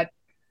with that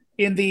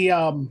in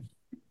the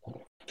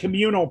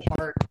communal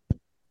part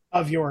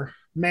of your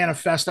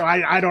manifesto.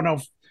 I don't know.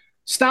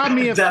 Stop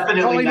me if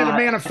calling it a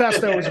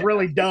manifesto is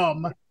really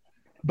dumb.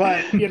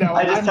 But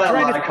I just had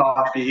a lot of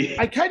coffee.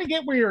 I kind of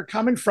get where you're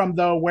coming from,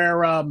 though,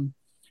 where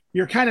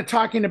you're kind of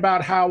talking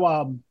about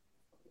how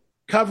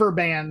cover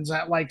bands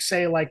at like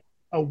say like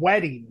a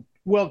wedding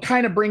will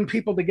kind of bring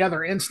people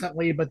together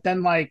instantly, but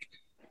then like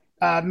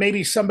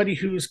maybe somebody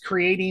who's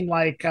creating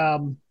like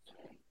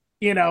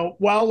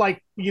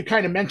like you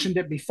kind of mentioned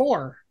it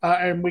before,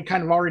 and we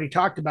kind of already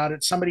talked about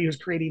it. Somebody who's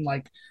creating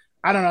like,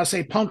 I don't know,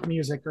 say punk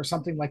music or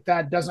something like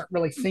that doesn't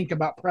really think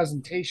about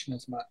presentation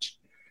as much.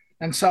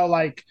 And so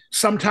like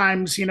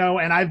sometimes, and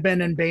I've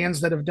been in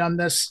bands that have done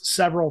this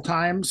several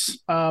times,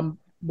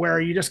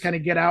 where you just kind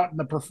of get out and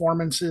the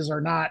performances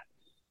are not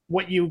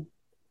what you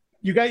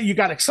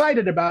got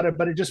excited about it,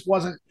 but it just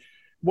wasn't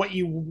what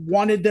you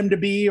wanted them to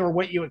be or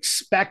what you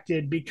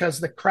expected, because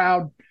the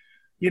crowd,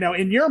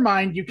 in your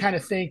mind, you kind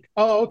of think,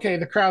 oh, okay,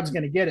 the crowd's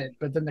going to get it,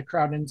 but then the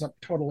crowd ends up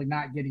totally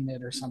not getting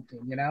it or something,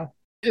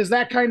 Is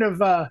that kind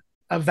of a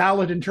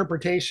valid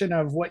interpretation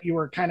of what you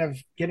were kind of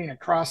getting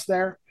across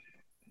there?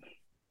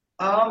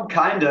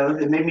 Kind of.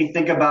 It made me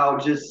think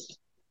about just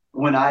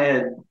when I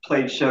had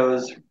played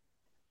shows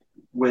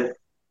with,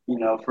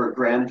 for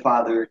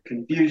Grandfather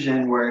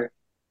Confusion, where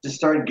just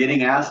started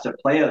getting asked to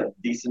play a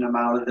decent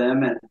amount of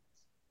them and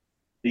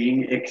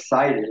being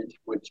excited,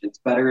 which it's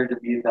better to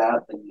be that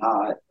than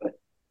not. But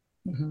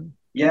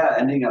yeah,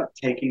 ending up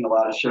taking a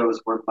lot of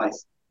shows where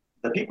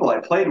the people I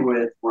played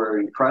with were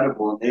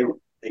incredible and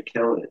they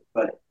killed it.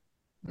 But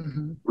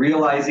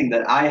realizing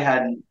that I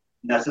hadn't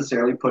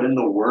necessarily put in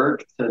the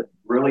work to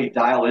really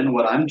dial in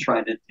what I'm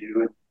trying to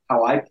do and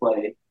how I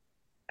play.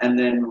 And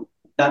then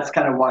that's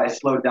kind of why I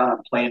slowed down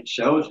on playing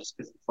shows, just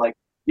because it's like,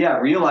 yeah,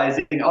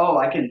 realizing, oh,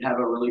 I can have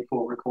a really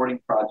cool recording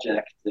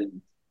project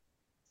and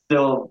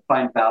still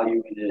find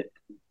value in it.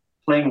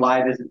 Playing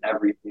live isn't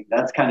everything.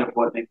 That's kind of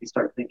what made me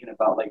start thinking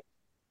about like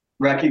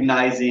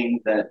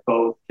recognizing that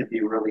both can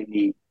be really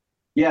neat.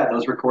 Yeah,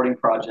 those recording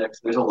projects,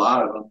 there's a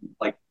lot of them,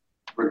 like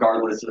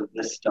regardless of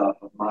this stuff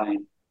of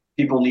mine,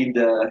 people need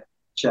to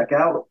check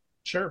out.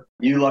 Sure.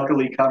 You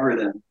luckily cover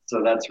them,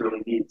 so that's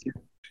really neat too.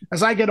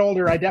 As I get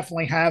older, I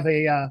definitely have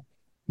a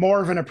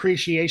more of an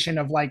appreciation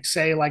of like,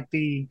 say, like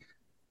the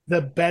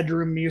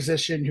bedroom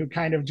musician who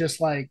kind of just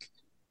like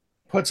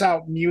puts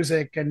out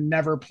music and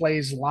never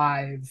plays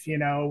live,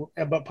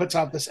 but puts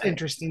out this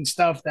interesting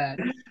stuff that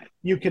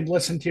you can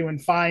listen to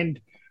and find.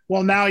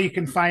 Well, now you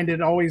can find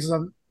it always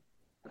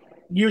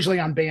usually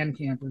on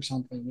Bandcamp or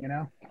something,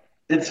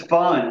 It's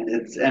fun.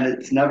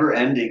 It's never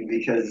ending,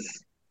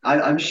 because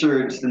I'm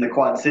sure just in the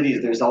Quad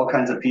Cities, there's all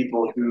kinds of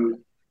people who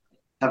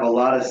have a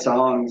lot of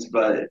songs,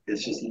 but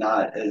it's just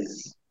not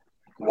as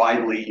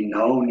widely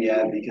known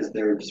yet because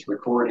they're just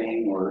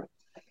recording, or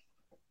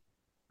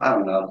I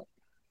don't know.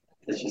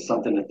 It's just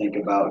something to think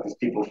about because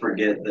people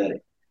forget that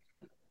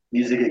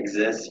music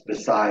exists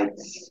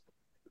besides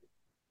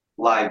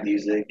live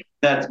music.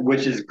 That's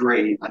which is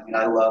great. I mean,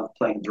 I love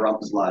playing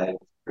drums live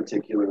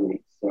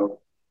particularly. So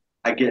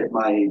I get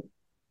my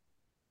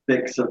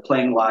fix of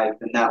playing live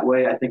in that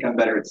way. I think I'm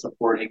better at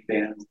supporting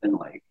bands than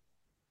like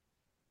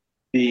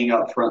being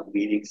up front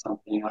leading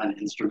something on an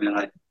instrument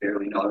I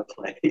barely know how to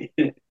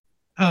play.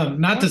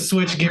 Not to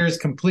switch gears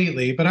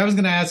completely, but I was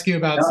going to ask you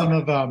about some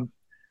of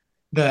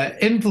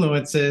the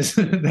influences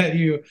that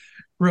you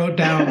wrote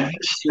down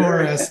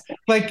for us.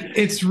 Like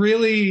it's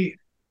really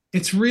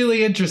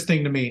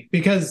interesting to me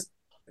because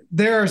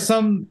there are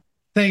some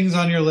things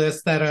on your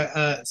list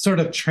that sort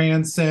of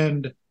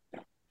transcend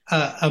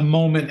a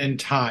moment in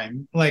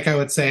time. Like I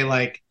would say,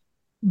 like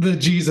the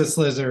Jesus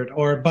Lizard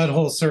or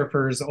Butthole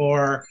Surfers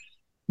or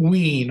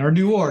Ween or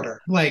New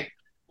Order. Like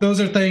those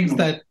are things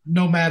that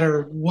no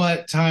matter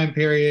what time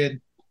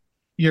period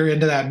you're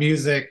into that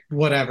music,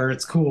 whatever,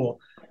 it's cool.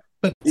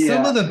 But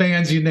some of the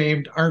bands you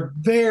named are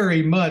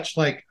very much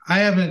like I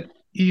haven't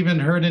even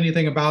heard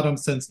anything about them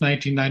since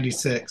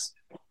 1996.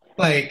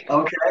 Like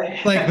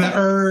like the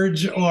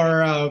Urge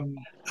or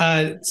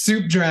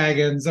Soup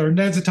Dragons or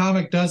Ned's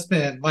Atomic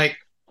Dustbin. Like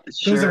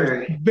those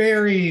are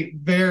very,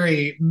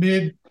 very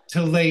mid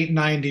to late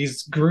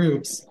 90s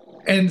groups.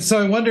 And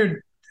so I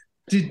wondered,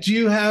 did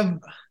you have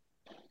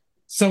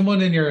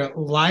someone in your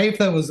life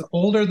that was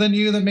older than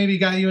you that maybe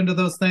got you into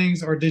those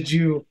things, or did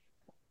you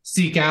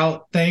seek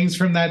out things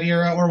from that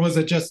era, or was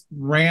it just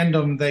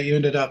random that you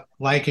ended up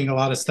liking a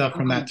lot of stuff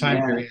from that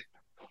time period?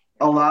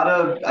 A lot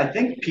of, I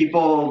think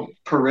people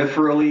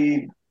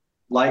peripherally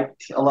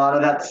liked a lot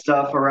of that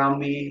stuff around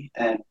me,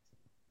 and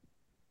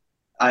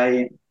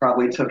I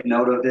probably took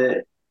note of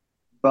it.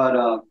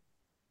 But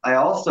I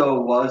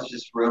also was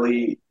just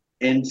really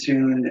in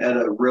tune at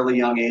a really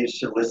young age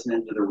to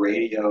listening to the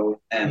radio,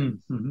 and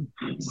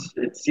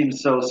it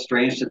seems so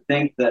strange to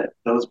think that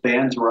those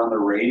bands were on the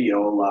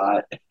radio a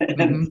lot.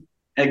 And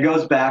it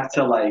goes back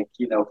to like,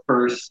 you know,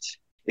 first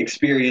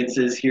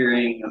experiences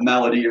hearing a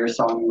melody or a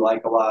song you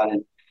like a lot,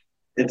 and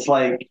it's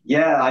like,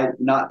 yeah,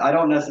 I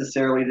don't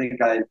necessarily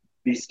think I'd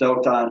be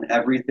stoked on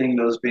everything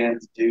those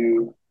bands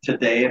do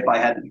today if I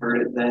hadn't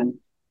heard it then.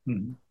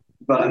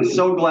 But I'm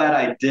so glad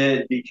I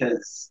did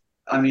because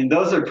I mean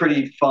those are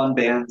pretty fun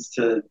bands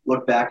to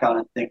look back on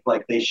and think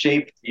like they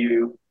shaped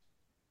you.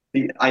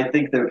 I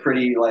think they're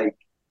pretty like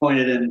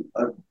pointed in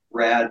a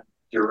rad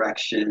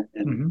direction,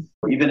 and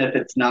even if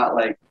it's not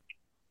like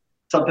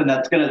something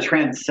that's going to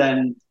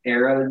transcend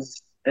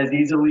eras as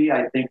easily,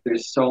 I think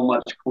there's so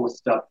much cool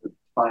stuff to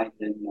find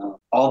in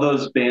all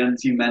those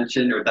bands you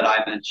mentioned or that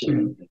I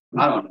mentioned.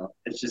 I don't know.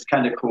 It's just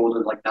kind of cool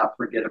to like not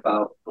forget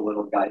about the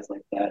little guys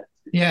like that.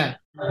 Yeah.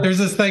 There's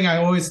this thing I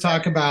always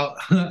talk about,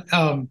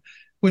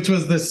 which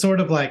was this sort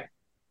of like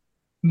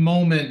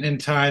moment in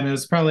time. It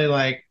was probably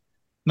like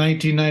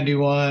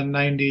 1991,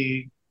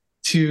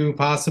 92,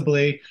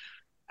 possibly,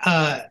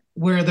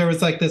 where there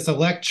was like this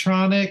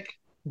electronic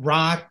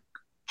rock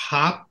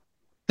pop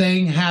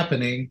thing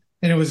happening.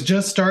 And it was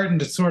just starting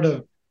to sort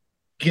of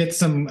get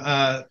some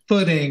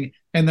footing,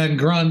 and then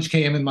grunge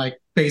came and like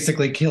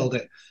basically killed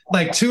it.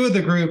 Like two of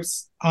the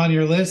groups on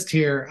your list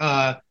here,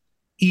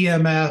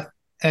 EMF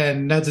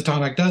and Ned's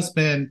Atomic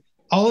Dustbin,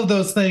 all of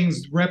those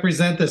things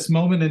represent this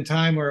moment in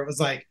time where it was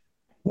like,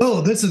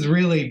 whoa, this is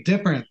really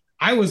different.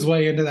 I was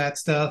way into that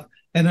stuff,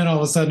 and then all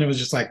of a sudden it was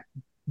just like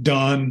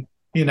done,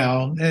 you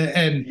know.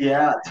 And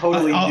yeah,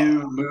 totally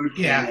new mood.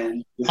 Yeah,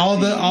 all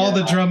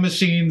the drum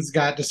machines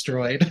got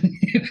destroyed.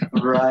 You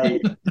know?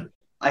 Right.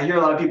 I hear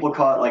a lot of people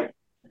call it like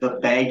the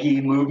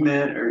baggy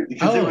movement, or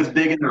because it was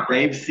big in the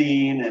rave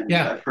scene, and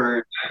I've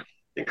heard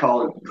they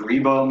call it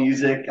Grebo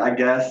music, I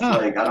guess.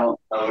 Like I don't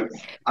know.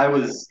 I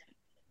was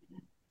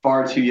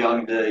far too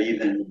young to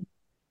even.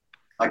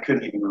 I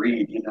couldn't even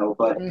read, you know.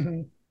 But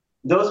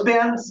those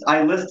bands,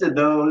 I listed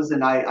those,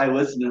 and I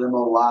listened to them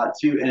a lot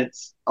too. And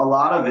it's a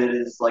lot of it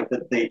is like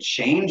that they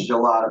changed a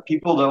lot. Of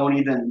people don't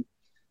even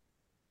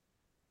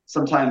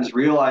sometimes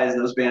realize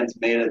those bands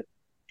made a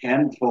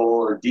handful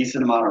or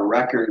decent amount of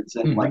records,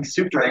 and like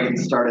Soup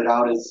Dragons started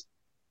out as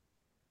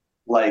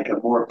like a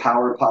more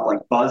power pop, like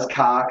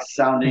Buzzcocks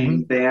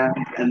sounding band,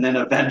 and then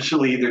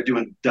eventually they're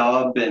doing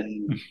dub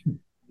and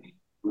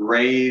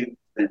rave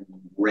and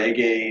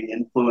reggae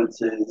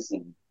influences,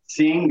 and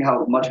seeing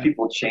how much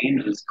people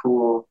change is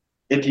cool.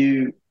 If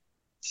you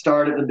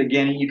start at the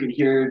beginning, you can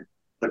hear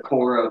the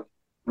core of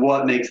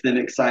what makes them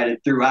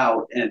excited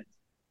throughout, and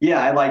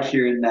yeah, I like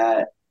hearing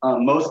that.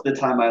 Most of the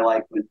time I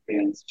like when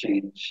bands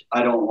change.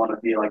 I don't want to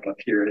be like a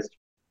purist.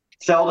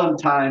 Seldom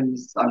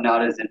times I'm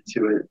not as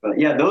into it, but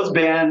yeah, those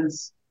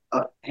bands,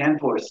 a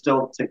handful are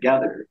still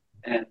together,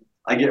 and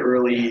I get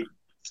really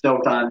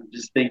stoked on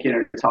just thinking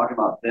or talking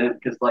about them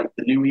because like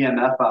the new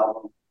EMF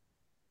album,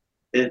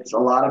 it's a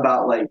lot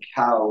about like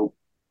how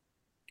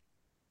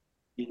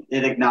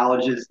it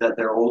acknowledges that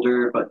they're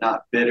older but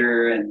not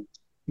bitter, and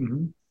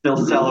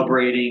still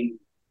celebrating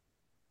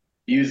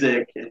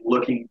music and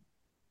looking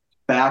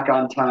back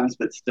on times,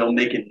 but still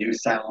making new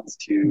sounds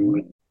too.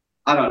 And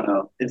I don't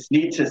know. It's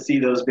neat to see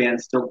those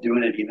bands still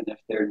doing it, even if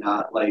they're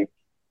not like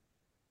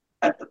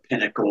at the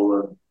pinnacle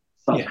of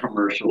some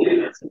commercial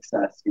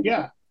success.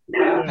 Yeah.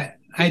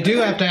 I do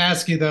have to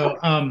ask you though,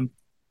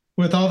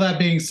 with all that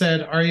being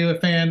said, are you a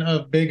fan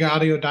of Big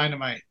Audio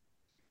Dynamite?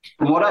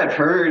 From what I've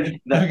heard,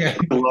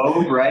 the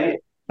Globe, right?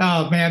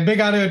 Oh man, Big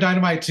Audio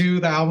Dynamite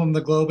 2, the album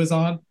The Globe is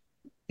on,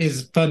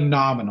 is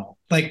phenomenal.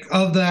 Like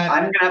of that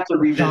I'm gonna have to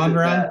revisit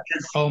genre. That.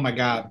 Oh my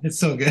god, it's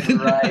so good.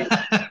 Right.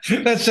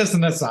 That's just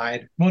an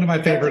aside. One of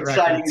my favorite That's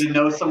exciting records. to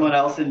know someone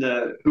else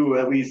into who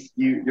at least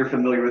you're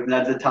familiar with, and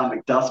that's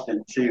Atomic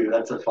Dustbin too.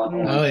 That's a fun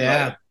one. Oh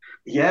yeah. But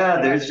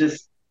yeah, there's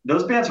just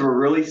those bands were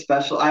really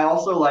special. I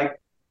also like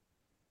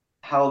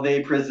how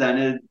they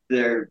presented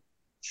their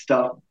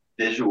stuff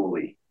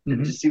visually.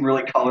 It just seemed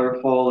really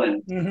colorful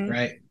and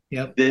Right.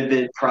 Yep.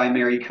 vivid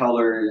primary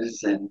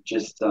colors, and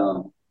just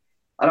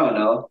I don't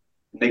know,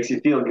 it makes you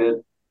feel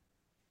good.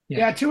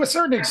 Yeah, to a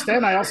certain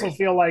extent, I also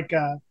feel like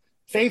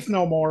Faith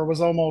No More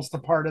was almost a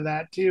part of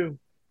that too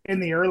in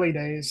the early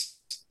days.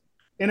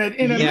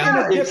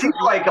 It seems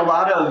like a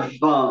lot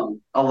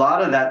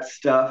of that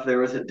stuff, there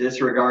was a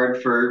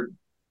disregard for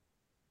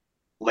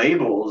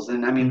labels,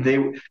 and I mean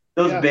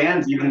those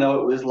bands, even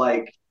though it was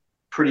like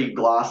pretty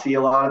glossy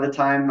a lot of the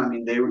time, I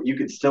mean you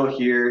could still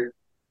hear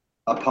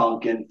a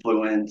punk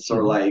influence,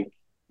 or like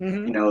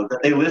you know,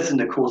 that they listened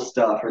to cool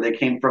stuff, or they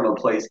came from a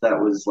place that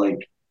was like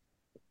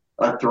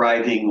a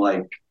thriving,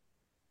 like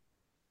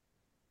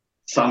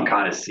some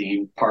kind of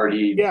scene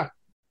party. Yeah.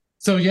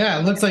 So yeah,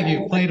 it looks like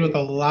you played with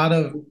a lot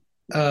of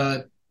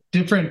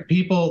different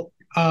people,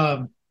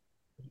 and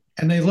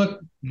they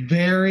look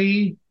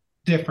very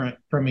different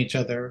from each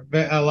other.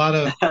 A lot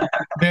of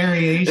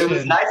variation. It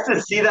was nice to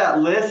see that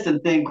list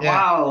and think,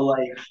 wow,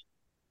 like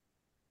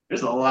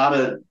there's a lot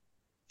of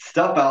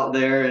stuff out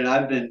there, and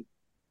I've been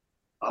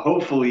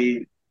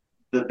hopefully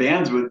the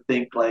bands would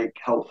think like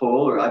helpful,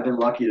 or I've been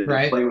lucky to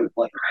play with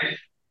like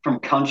from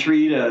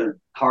country to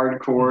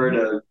hardcore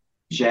to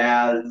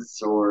jazz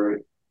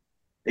or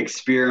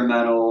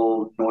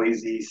experimental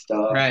noisy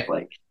stuff.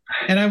 Like,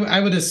 and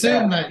I would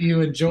assume that you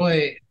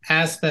enjoy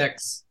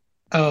aspects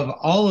of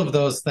all of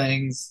those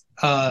things.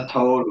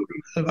 Totally.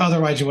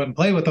 Otherwise you wouldn't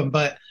play with them.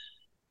 But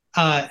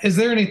is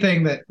there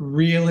anything that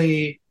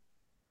really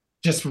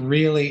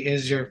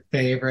is your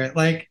favorite?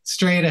 Like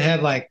straight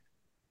ahead, like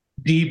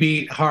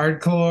D-beat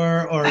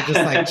hardcore, or just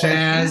like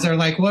jazz, or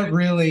like what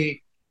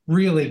really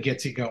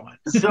gets you going?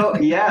 So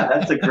yeah,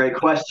 that's a great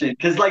question,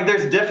 because like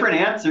there's different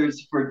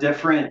answers for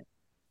different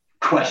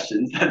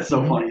questions. That's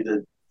so funny to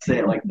say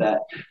it like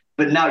that.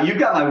 But now you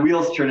got my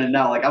wheels turning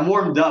now. Like I'm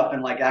warmed up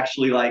and like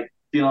actually like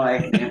feeling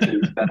like I can answer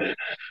this better.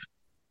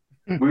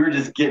 We were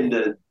just getting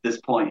to this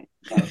point.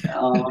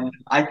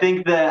 I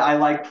think that I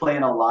like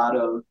playing a lot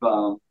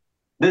of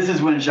this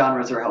is when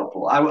genres are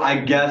helpful.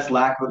 I guess,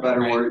 lack of a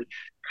better word,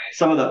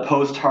 some of the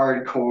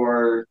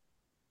post-hardcore,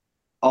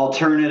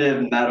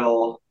 alternative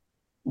metal,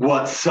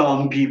 what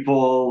some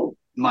people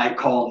might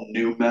call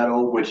new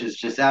metal, which is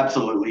just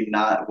absolutely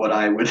not what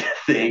I would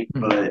think,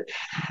 but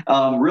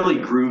really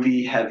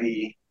groovy,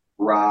 heavy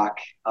rock.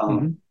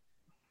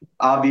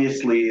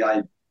 Obviously,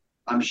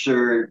 I'm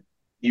sure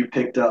you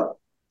picked up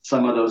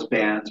some of those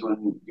bands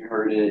when you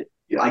heard it.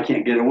 I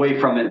can't get away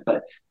from it,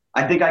 but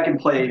I think I can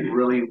play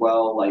really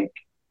well, like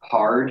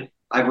hard.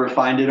 I've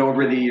refined it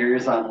over the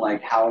years on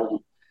like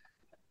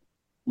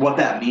what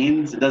that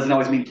means. It doesn't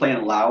always mean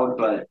playing loud,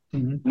 but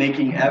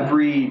making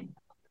every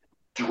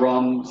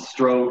drum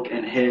stroke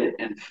and hit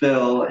and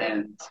fill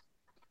and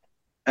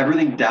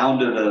everything down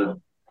to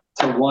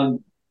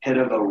one hit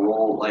of a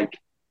roll. Like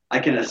I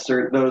can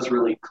assert those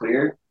really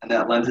clear, and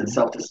that lends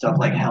itself to stuff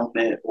like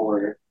Helmet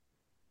or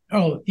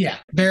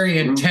very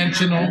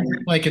intentional,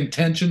 like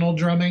intentional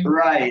drumming.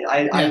 Right.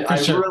 I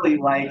really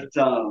liked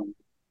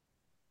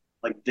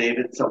like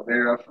David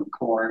Silvera from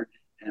Korn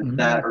and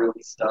that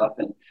early stuff,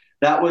 and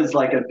that was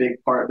like a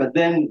big part. But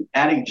then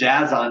adding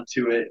jazz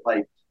onto it,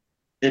 like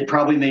it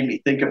probably made me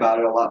think about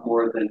it a lot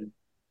more than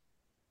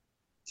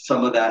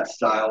some of that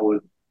style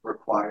would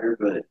require.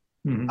 But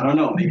I don't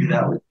know, maybe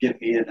that would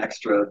give me an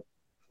extra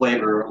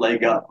flavor or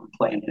leg up when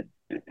playing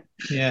it.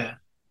 Yeah.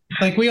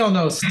 Like we all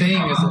know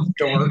Sting is a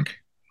dork.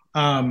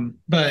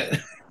 But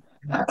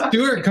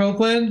Stuart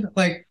Copeland,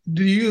 like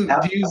do you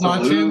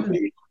watch him?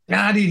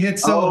 God, he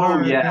hits so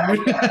hard. Yeah.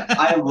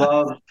 I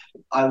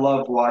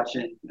love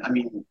watching. I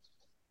mean,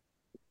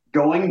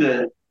 going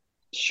to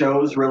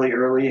shows really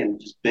early and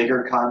just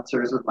bigger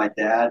concerts with my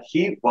dad.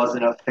 He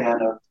wasn't a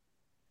fan of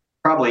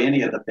probably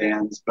any of the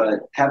bands, but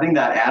having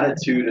that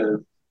attitude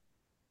of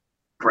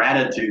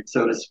gratitude,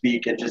 so to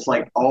speak, and just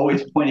like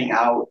always pointing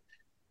out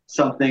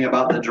something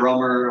about the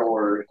drummer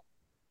or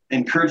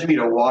encouraged me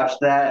to watch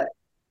that.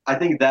 I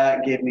think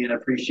that gave me an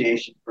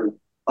appreciation for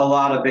a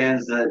lot of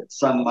bands that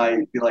some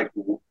might be like,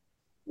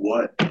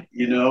 what,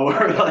 you know,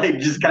 or like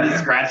just kind of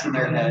scratching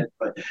their head.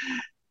 But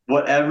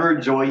whatever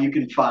joy you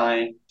can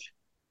find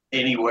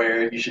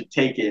anywhere, you should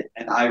take it.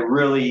 And I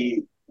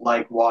really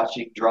like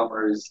watching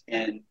drummers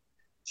in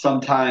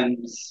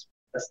sometimes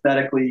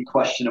aesthetically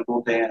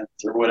questionable bands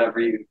or whatever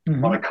you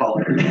want to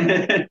call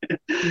it.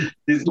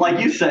 It's like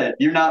you said,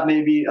 you're not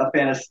maybe a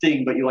fan of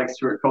Sting, but you like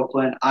Stuart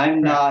Copeland.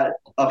 I'm not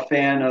a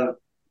fan of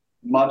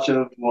much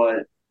of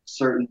what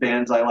certain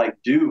bands I like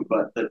do,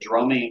 but the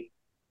drumming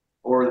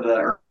or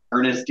the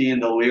earnesty in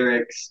the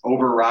lyrics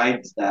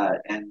overrides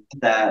that, and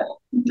that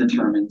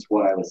determines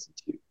what I listen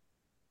to.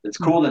 It's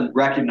cool to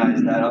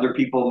recognize that other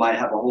people might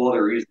have a whole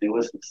other reason they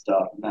listen to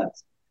stuff, and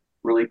that's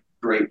really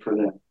great for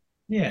them.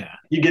 Yeah.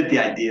 You get the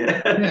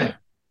idea.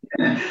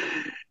 Yeah.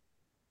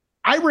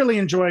 I really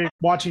enjoy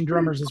watching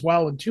drummers as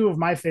well, and two of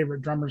my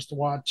favorite drummers to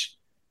watch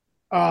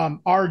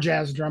are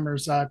jazz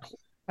drummers.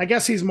 I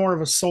guess he's more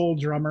of a soul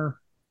drummer,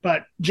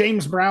 but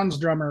James Brown's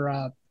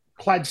drummer,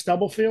 Clyde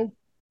Stubblefield.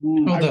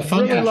 Oh, I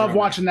really love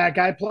watching that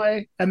guy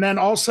play. And then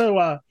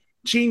also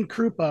Gene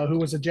Krupa, who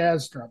was a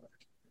jazz drummer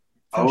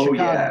from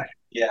Chicago.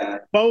 Yeah.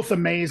 Both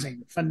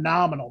amazing,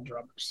 phenomenal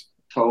drummers.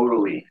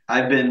 Totally.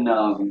 I've been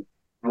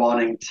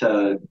wanting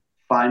to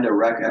find a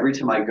record. Every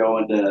time I go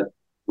into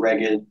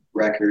Ragged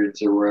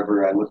Records or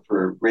wherever, I look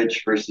for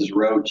Rich versus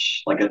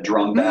Roach, like a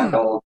drum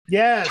battle.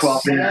 Yes.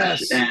 12-inch.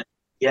 Yes. And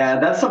yeah,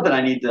 that's something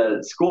I need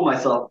to school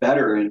myself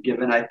better in,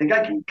 given I think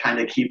I can kind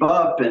of keep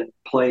up and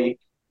play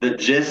the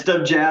gist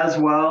of jazz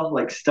well,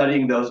 like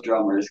studying those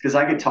drummers. Because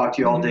I could talk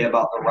to you all day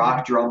about the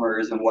rock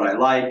drummers and what I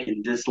like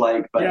and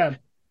dislike, but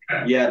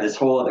yeah, this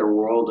whole other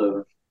world of,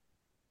 there's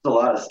a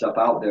lot of stuff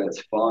out there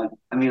that's fun.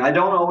 I mean, I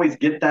don't always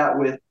get that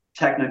with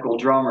technical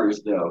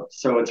drummers though,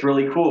 so it's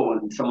really cool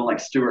when someone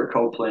like Stuart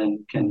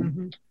Copeland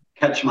can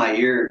catch my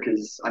ear,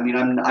 because I mean,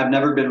 I've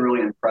never been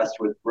really impressed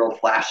with real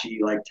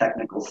flashy like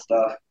technical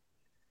stuff.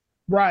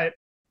 Right.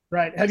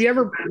 Have you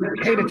ever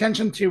paid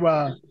attention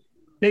to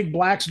Big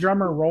Black's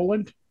drummer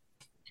Roland?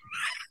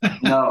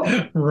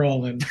 No.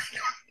 Roland.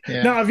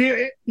 Yeah. No,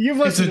 you've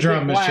listened it's a to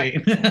drum Big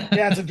machine.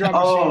 Yeah, it's a drum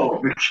machine.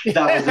 Oh,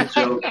 that was a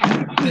joke.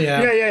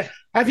 Yeah.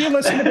 Have you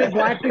listened to Big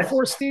Black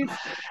before, Steve?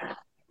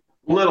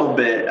 Little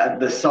bit.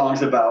 The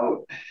songs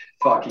about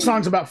fucking.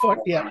 Songs about fuck.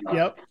 Yeah.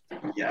 Yep.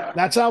 Yeah.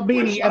 That's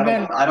Albini, and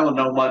then I don't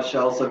know much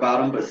else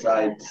about him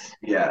besides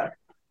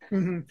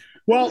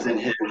Well, in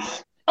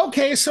his.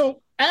 Okay,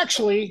 so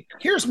actually,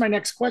 here's my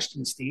next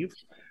question, Steve.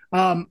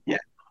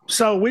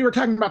 So we were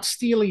talking about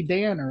Steely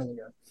Dan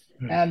earlier,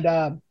 and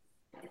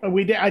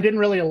I didn't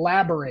really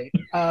elaborate.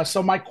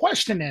 So my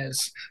question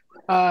is,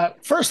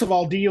 first of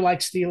all, do you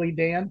like Steely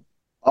Dan?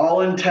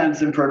 All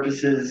intents and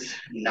purposes,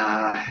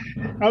 nah.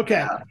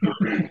 Okay.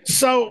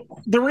 So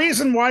the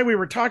reason why we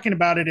were talking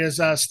about it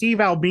is Steve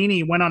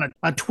Albini went on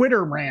a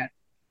Twitter rant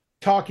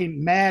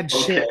talking mad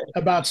shit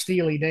about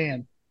Steely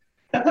Dan.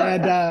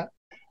 And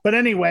but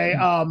anyway,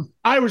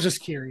 I was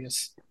just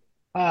curious.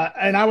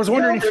 And I was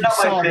wondering if you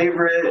saw my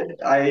favorite.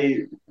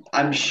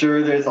 I'm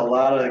sure there's a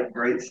lot of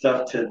great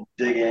stuff to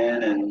dig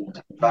in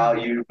and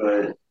value,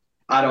 but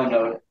I don't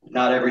know.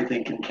 Not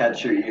everything can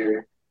catch your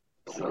ear.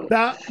 So.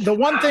 The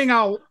one thing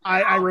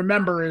I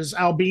remember is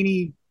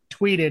Albini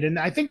tweeted, and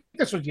I think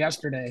this was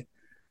yesterday,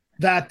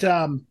 that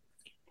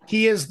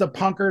he is the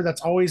punker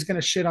that's always going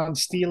to shit on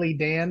Steely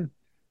Dan.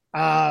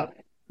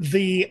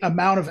 The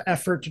amount of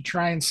effort to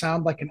try and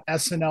sound like an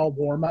SNL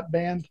warm-up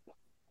band.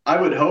 I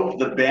would hope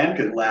the band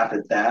could laugh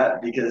at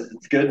that, because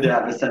it's good to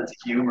have a sense of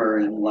humor,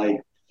 and like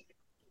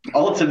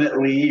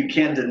ultimately you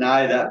can't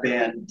deny that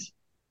band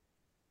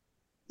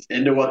is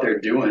into what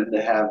they're doing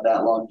to have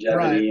that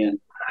longevity and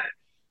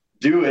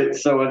do it.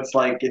 So it's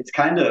like it's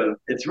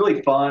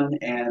really fun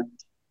and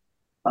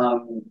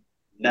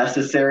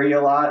necessary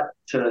a lot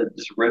to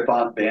just rip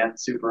on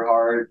bands super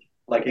hard,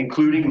 like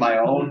including my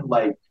own.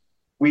 Like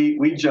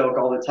we joke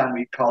all the time,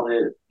 we called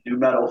it nu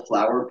metal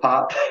flower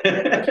pop.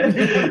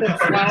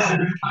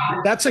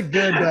 That's a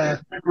good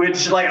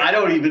which like I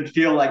don't even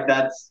feel like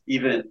that's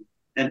even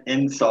an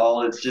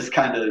insult. It's just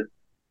kind of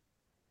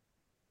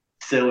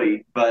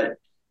silly, but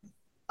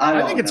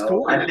I think it's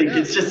cool. I think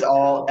it's just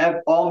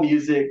all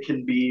music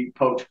can be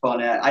poked fun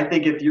at. I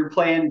think if you're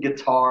playing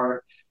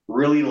guitar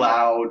really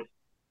loud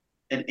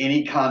in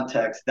any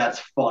context, that's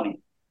funny.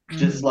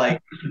 Just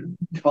like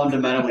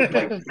fundamentally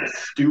like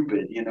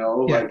stupid,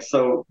 like,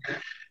 so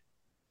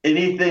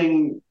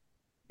anything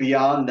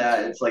beyond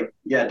that, it's like,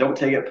 don't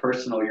take it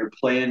personal. You're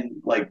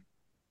playing like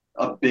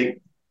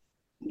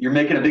you're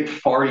making a big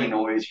farty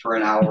noise for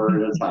an hour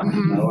at a time.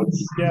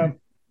 It's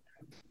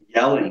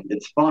yelling.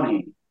 It's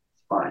funny.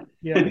 Fine.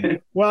 Yeah.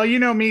 Well, you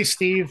know me,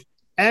 Steve.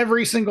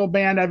 Every single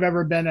band I've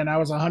ever been in, I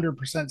was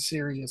 100%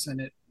 serious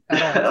in it.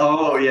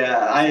 Oh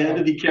yeah, I had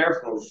to be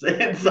careful.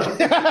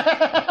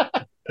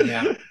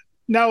 Yeah.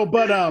 No,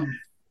 but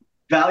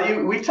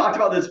value. We've talked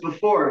about this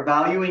before.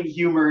 Valuing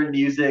humor in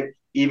music,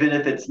 even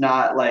if it's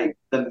not like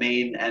the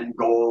main end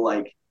goal.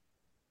 Like,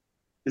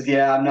 because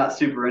I'm not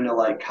super into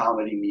like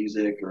comedy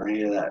music or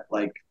any of that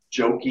like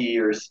jokey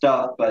or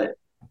stuff. But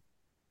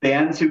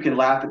bands who can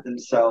laugh at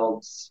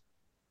themselves.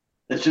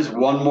 It's just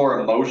one more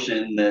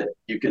emotion that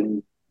you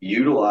can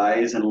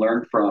utilize and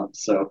learn from.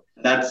 So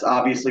that's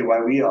obviously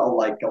why we all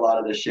like a lot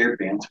of the shared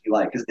bands we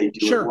like, because they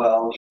do Sure. it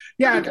well.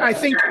 Yeah, I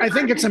think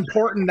it's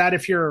important that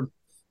if you're,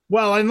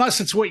 well, unless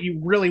it's what you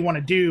really want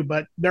to do,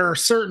 but there are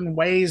certain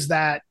ways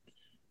that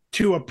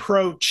to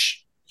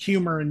approach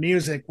humor and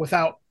music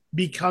without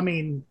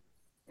becoming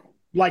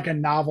like a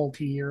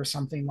novelty or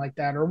something like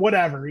that, or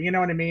whatever, you know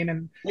what I mean?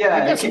 And Yeah, I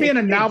guess being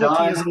a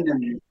novelty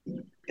is,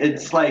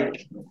 it's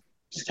like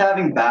just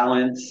having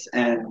balance,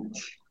 and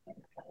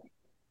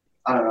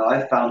I don't know,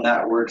 I found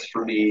that works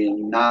for me,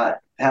 and not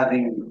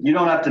having, you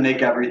don't have to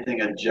make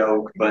everything a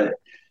joke, but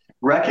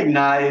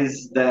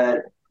recognize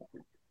that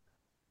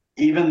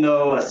even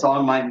though a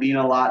song might mean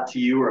a lot to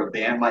you or a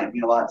band might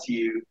mean a lot to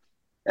you,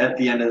 at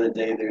the end of the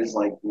day, there's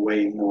like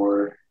way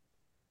more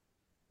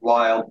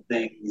wild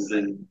things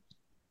and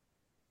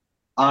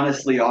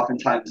honestly,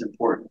 oftentimes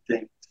important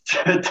things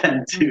to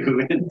attend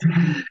to. And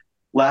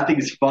laughing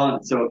is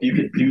fun. So if you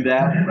can do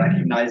that and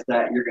recognize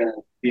that, you're going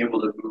to be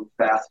able to move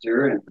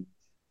faster and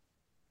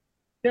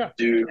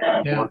do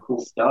more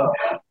cool stuff.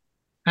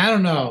 I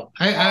don't know.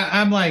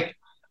 I'm like,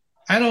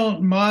 I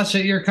don't mosh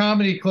at your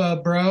comedy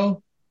club,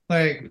 bro.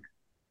 Like,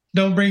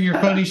 don't bring your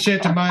funny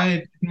shit to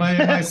my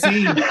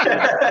scene. You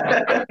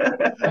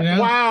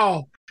know?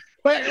 Wow.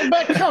 But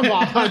come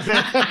on.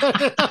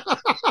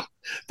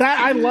 That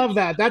I love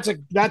that.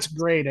 That's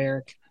great,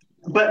 Eric.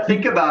 But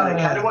think about it.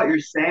 Kind of what you're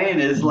saying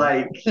is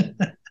like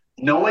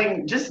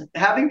knowing, just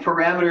having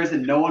parameters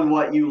and knowing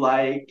what you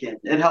like, and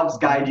it helps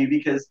guide you,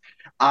 because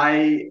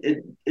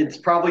it's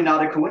probably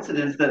not a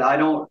coincidence that I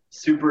don't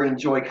super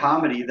enjoy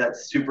comedy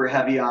that's super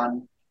heavy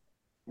on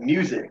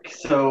music.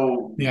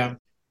 So yeah,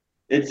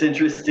 it's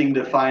interesting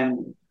to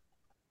find,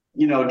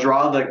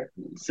 draw the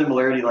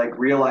similarity, like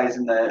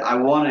realizing that I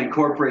want to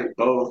incorporate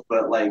both,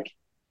 but like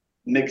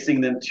mixing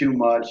them too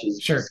much is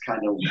just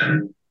kind of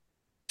weird.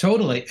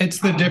 Totally. It's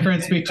the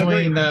difference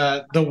between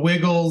the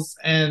Wiggles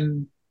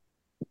and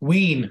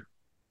Ween,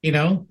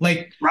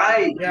 like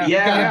right. Yeah. You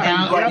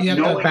have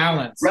to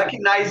balance.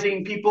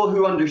 Recognizing people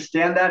who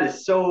understand that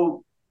is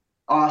so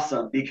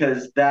awesome,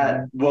 because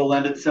that will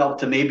lend itself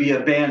to maybe a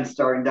band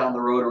starting down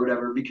the road or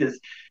whatever, because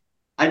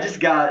I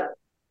just got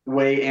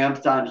way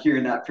amped on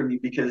hearing that from you,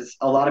 because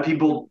a lot of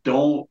people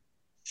don't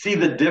see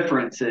the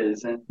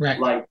differences, and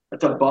like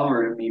it's a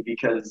bummer to me,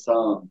 because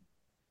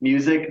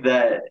music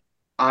that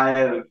I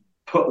have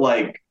put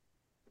like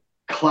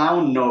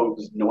clown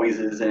nose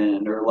noises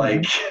in, or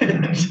like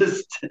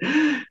just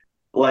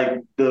like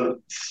the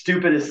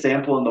stupidest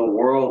sample in the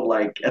world,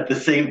 like at the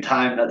same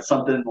time, that's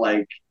something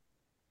like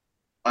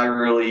I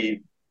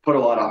really put a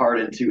lot of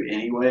heart into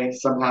anyway,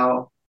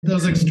 somehow.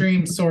 Those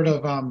extremes sort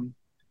of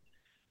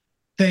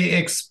they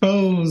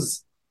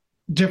expose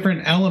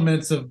different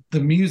elements of the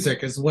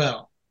music as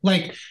well.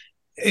 Like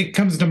it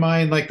comes to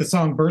mind like the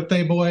song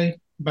Birthday Boy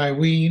by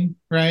Ween,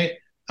 right?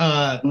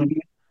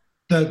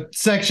 The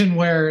section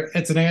where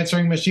it's an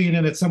answering machine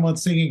and it's someone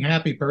singing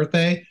happy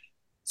birthday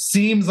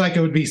seems like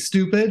it would be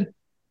stupid,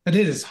 but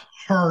it is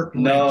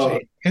heart-wrenching. No.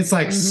 It's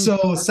like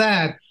so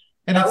sad.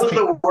 And that was like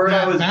the word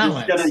I was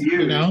just going to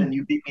use, and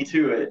you beat me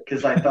to it,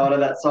 because I thought of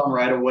that song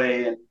right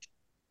away, and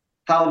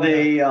how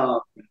they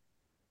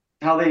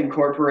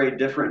incorporate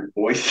different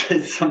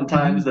voices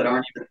sometimes that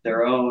aren't even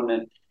their own,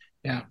 and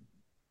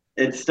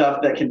it's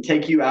stuff that can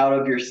take you out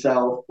of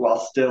yourself while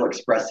still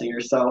expressing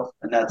yourself,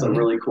 and that's a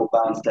really cool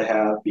balance to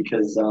have,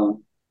 because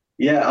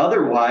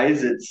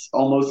otherwise it's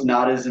almost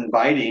not as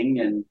inviting.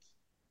 And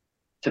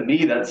to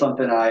me, that's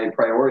something I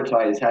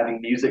prioritize,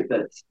 having music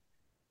that's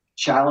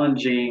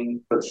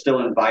challenging but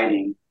still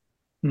inviting,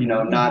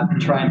 not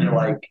trying to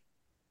like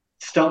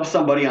stump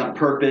somebody on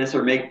purpose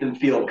or make them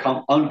feel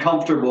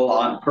uncomfortable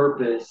on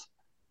purpose,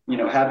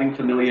 having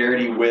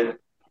familiarity with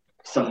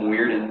some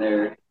weird in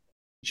there.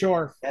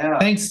 Sure. Yeah.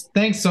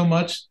 Thanks so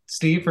much,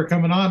 Steve, for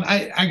coming on.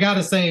 I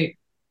gotta say,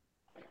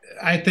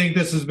 I think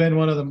this has been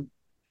one of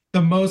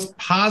the most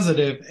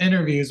positive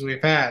interviews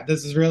we've had.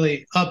 This is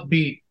really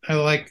upbeat. I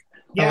like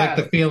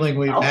the feeling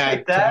we've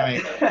had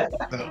tonight.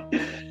 So.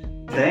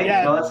 Thanks.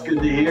 Yeah. Well, that's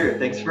good to hear.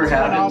 Thanks for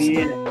having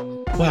me.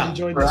 Well,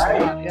 enjoyed this a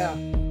lot. Yeah.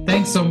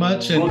 Thanks so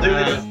much. And, we'll do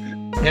this.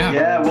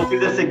 Yeah, we'll do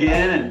this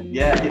again, and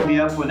hit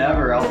me up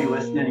whenever. I'll be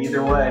listening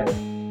either way.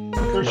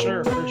 For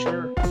sure.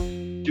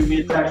 Shoot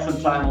me a text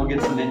sometime. We'll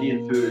get some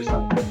Indian food or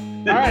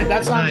something. All right,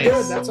 that sounds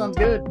good. That sounds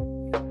good.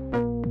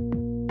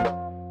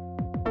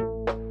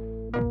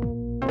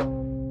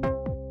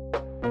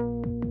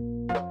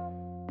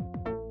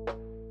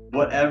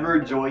 Whatever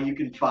joy you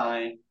can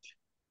find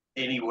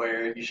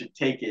anywhere, you should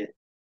take it.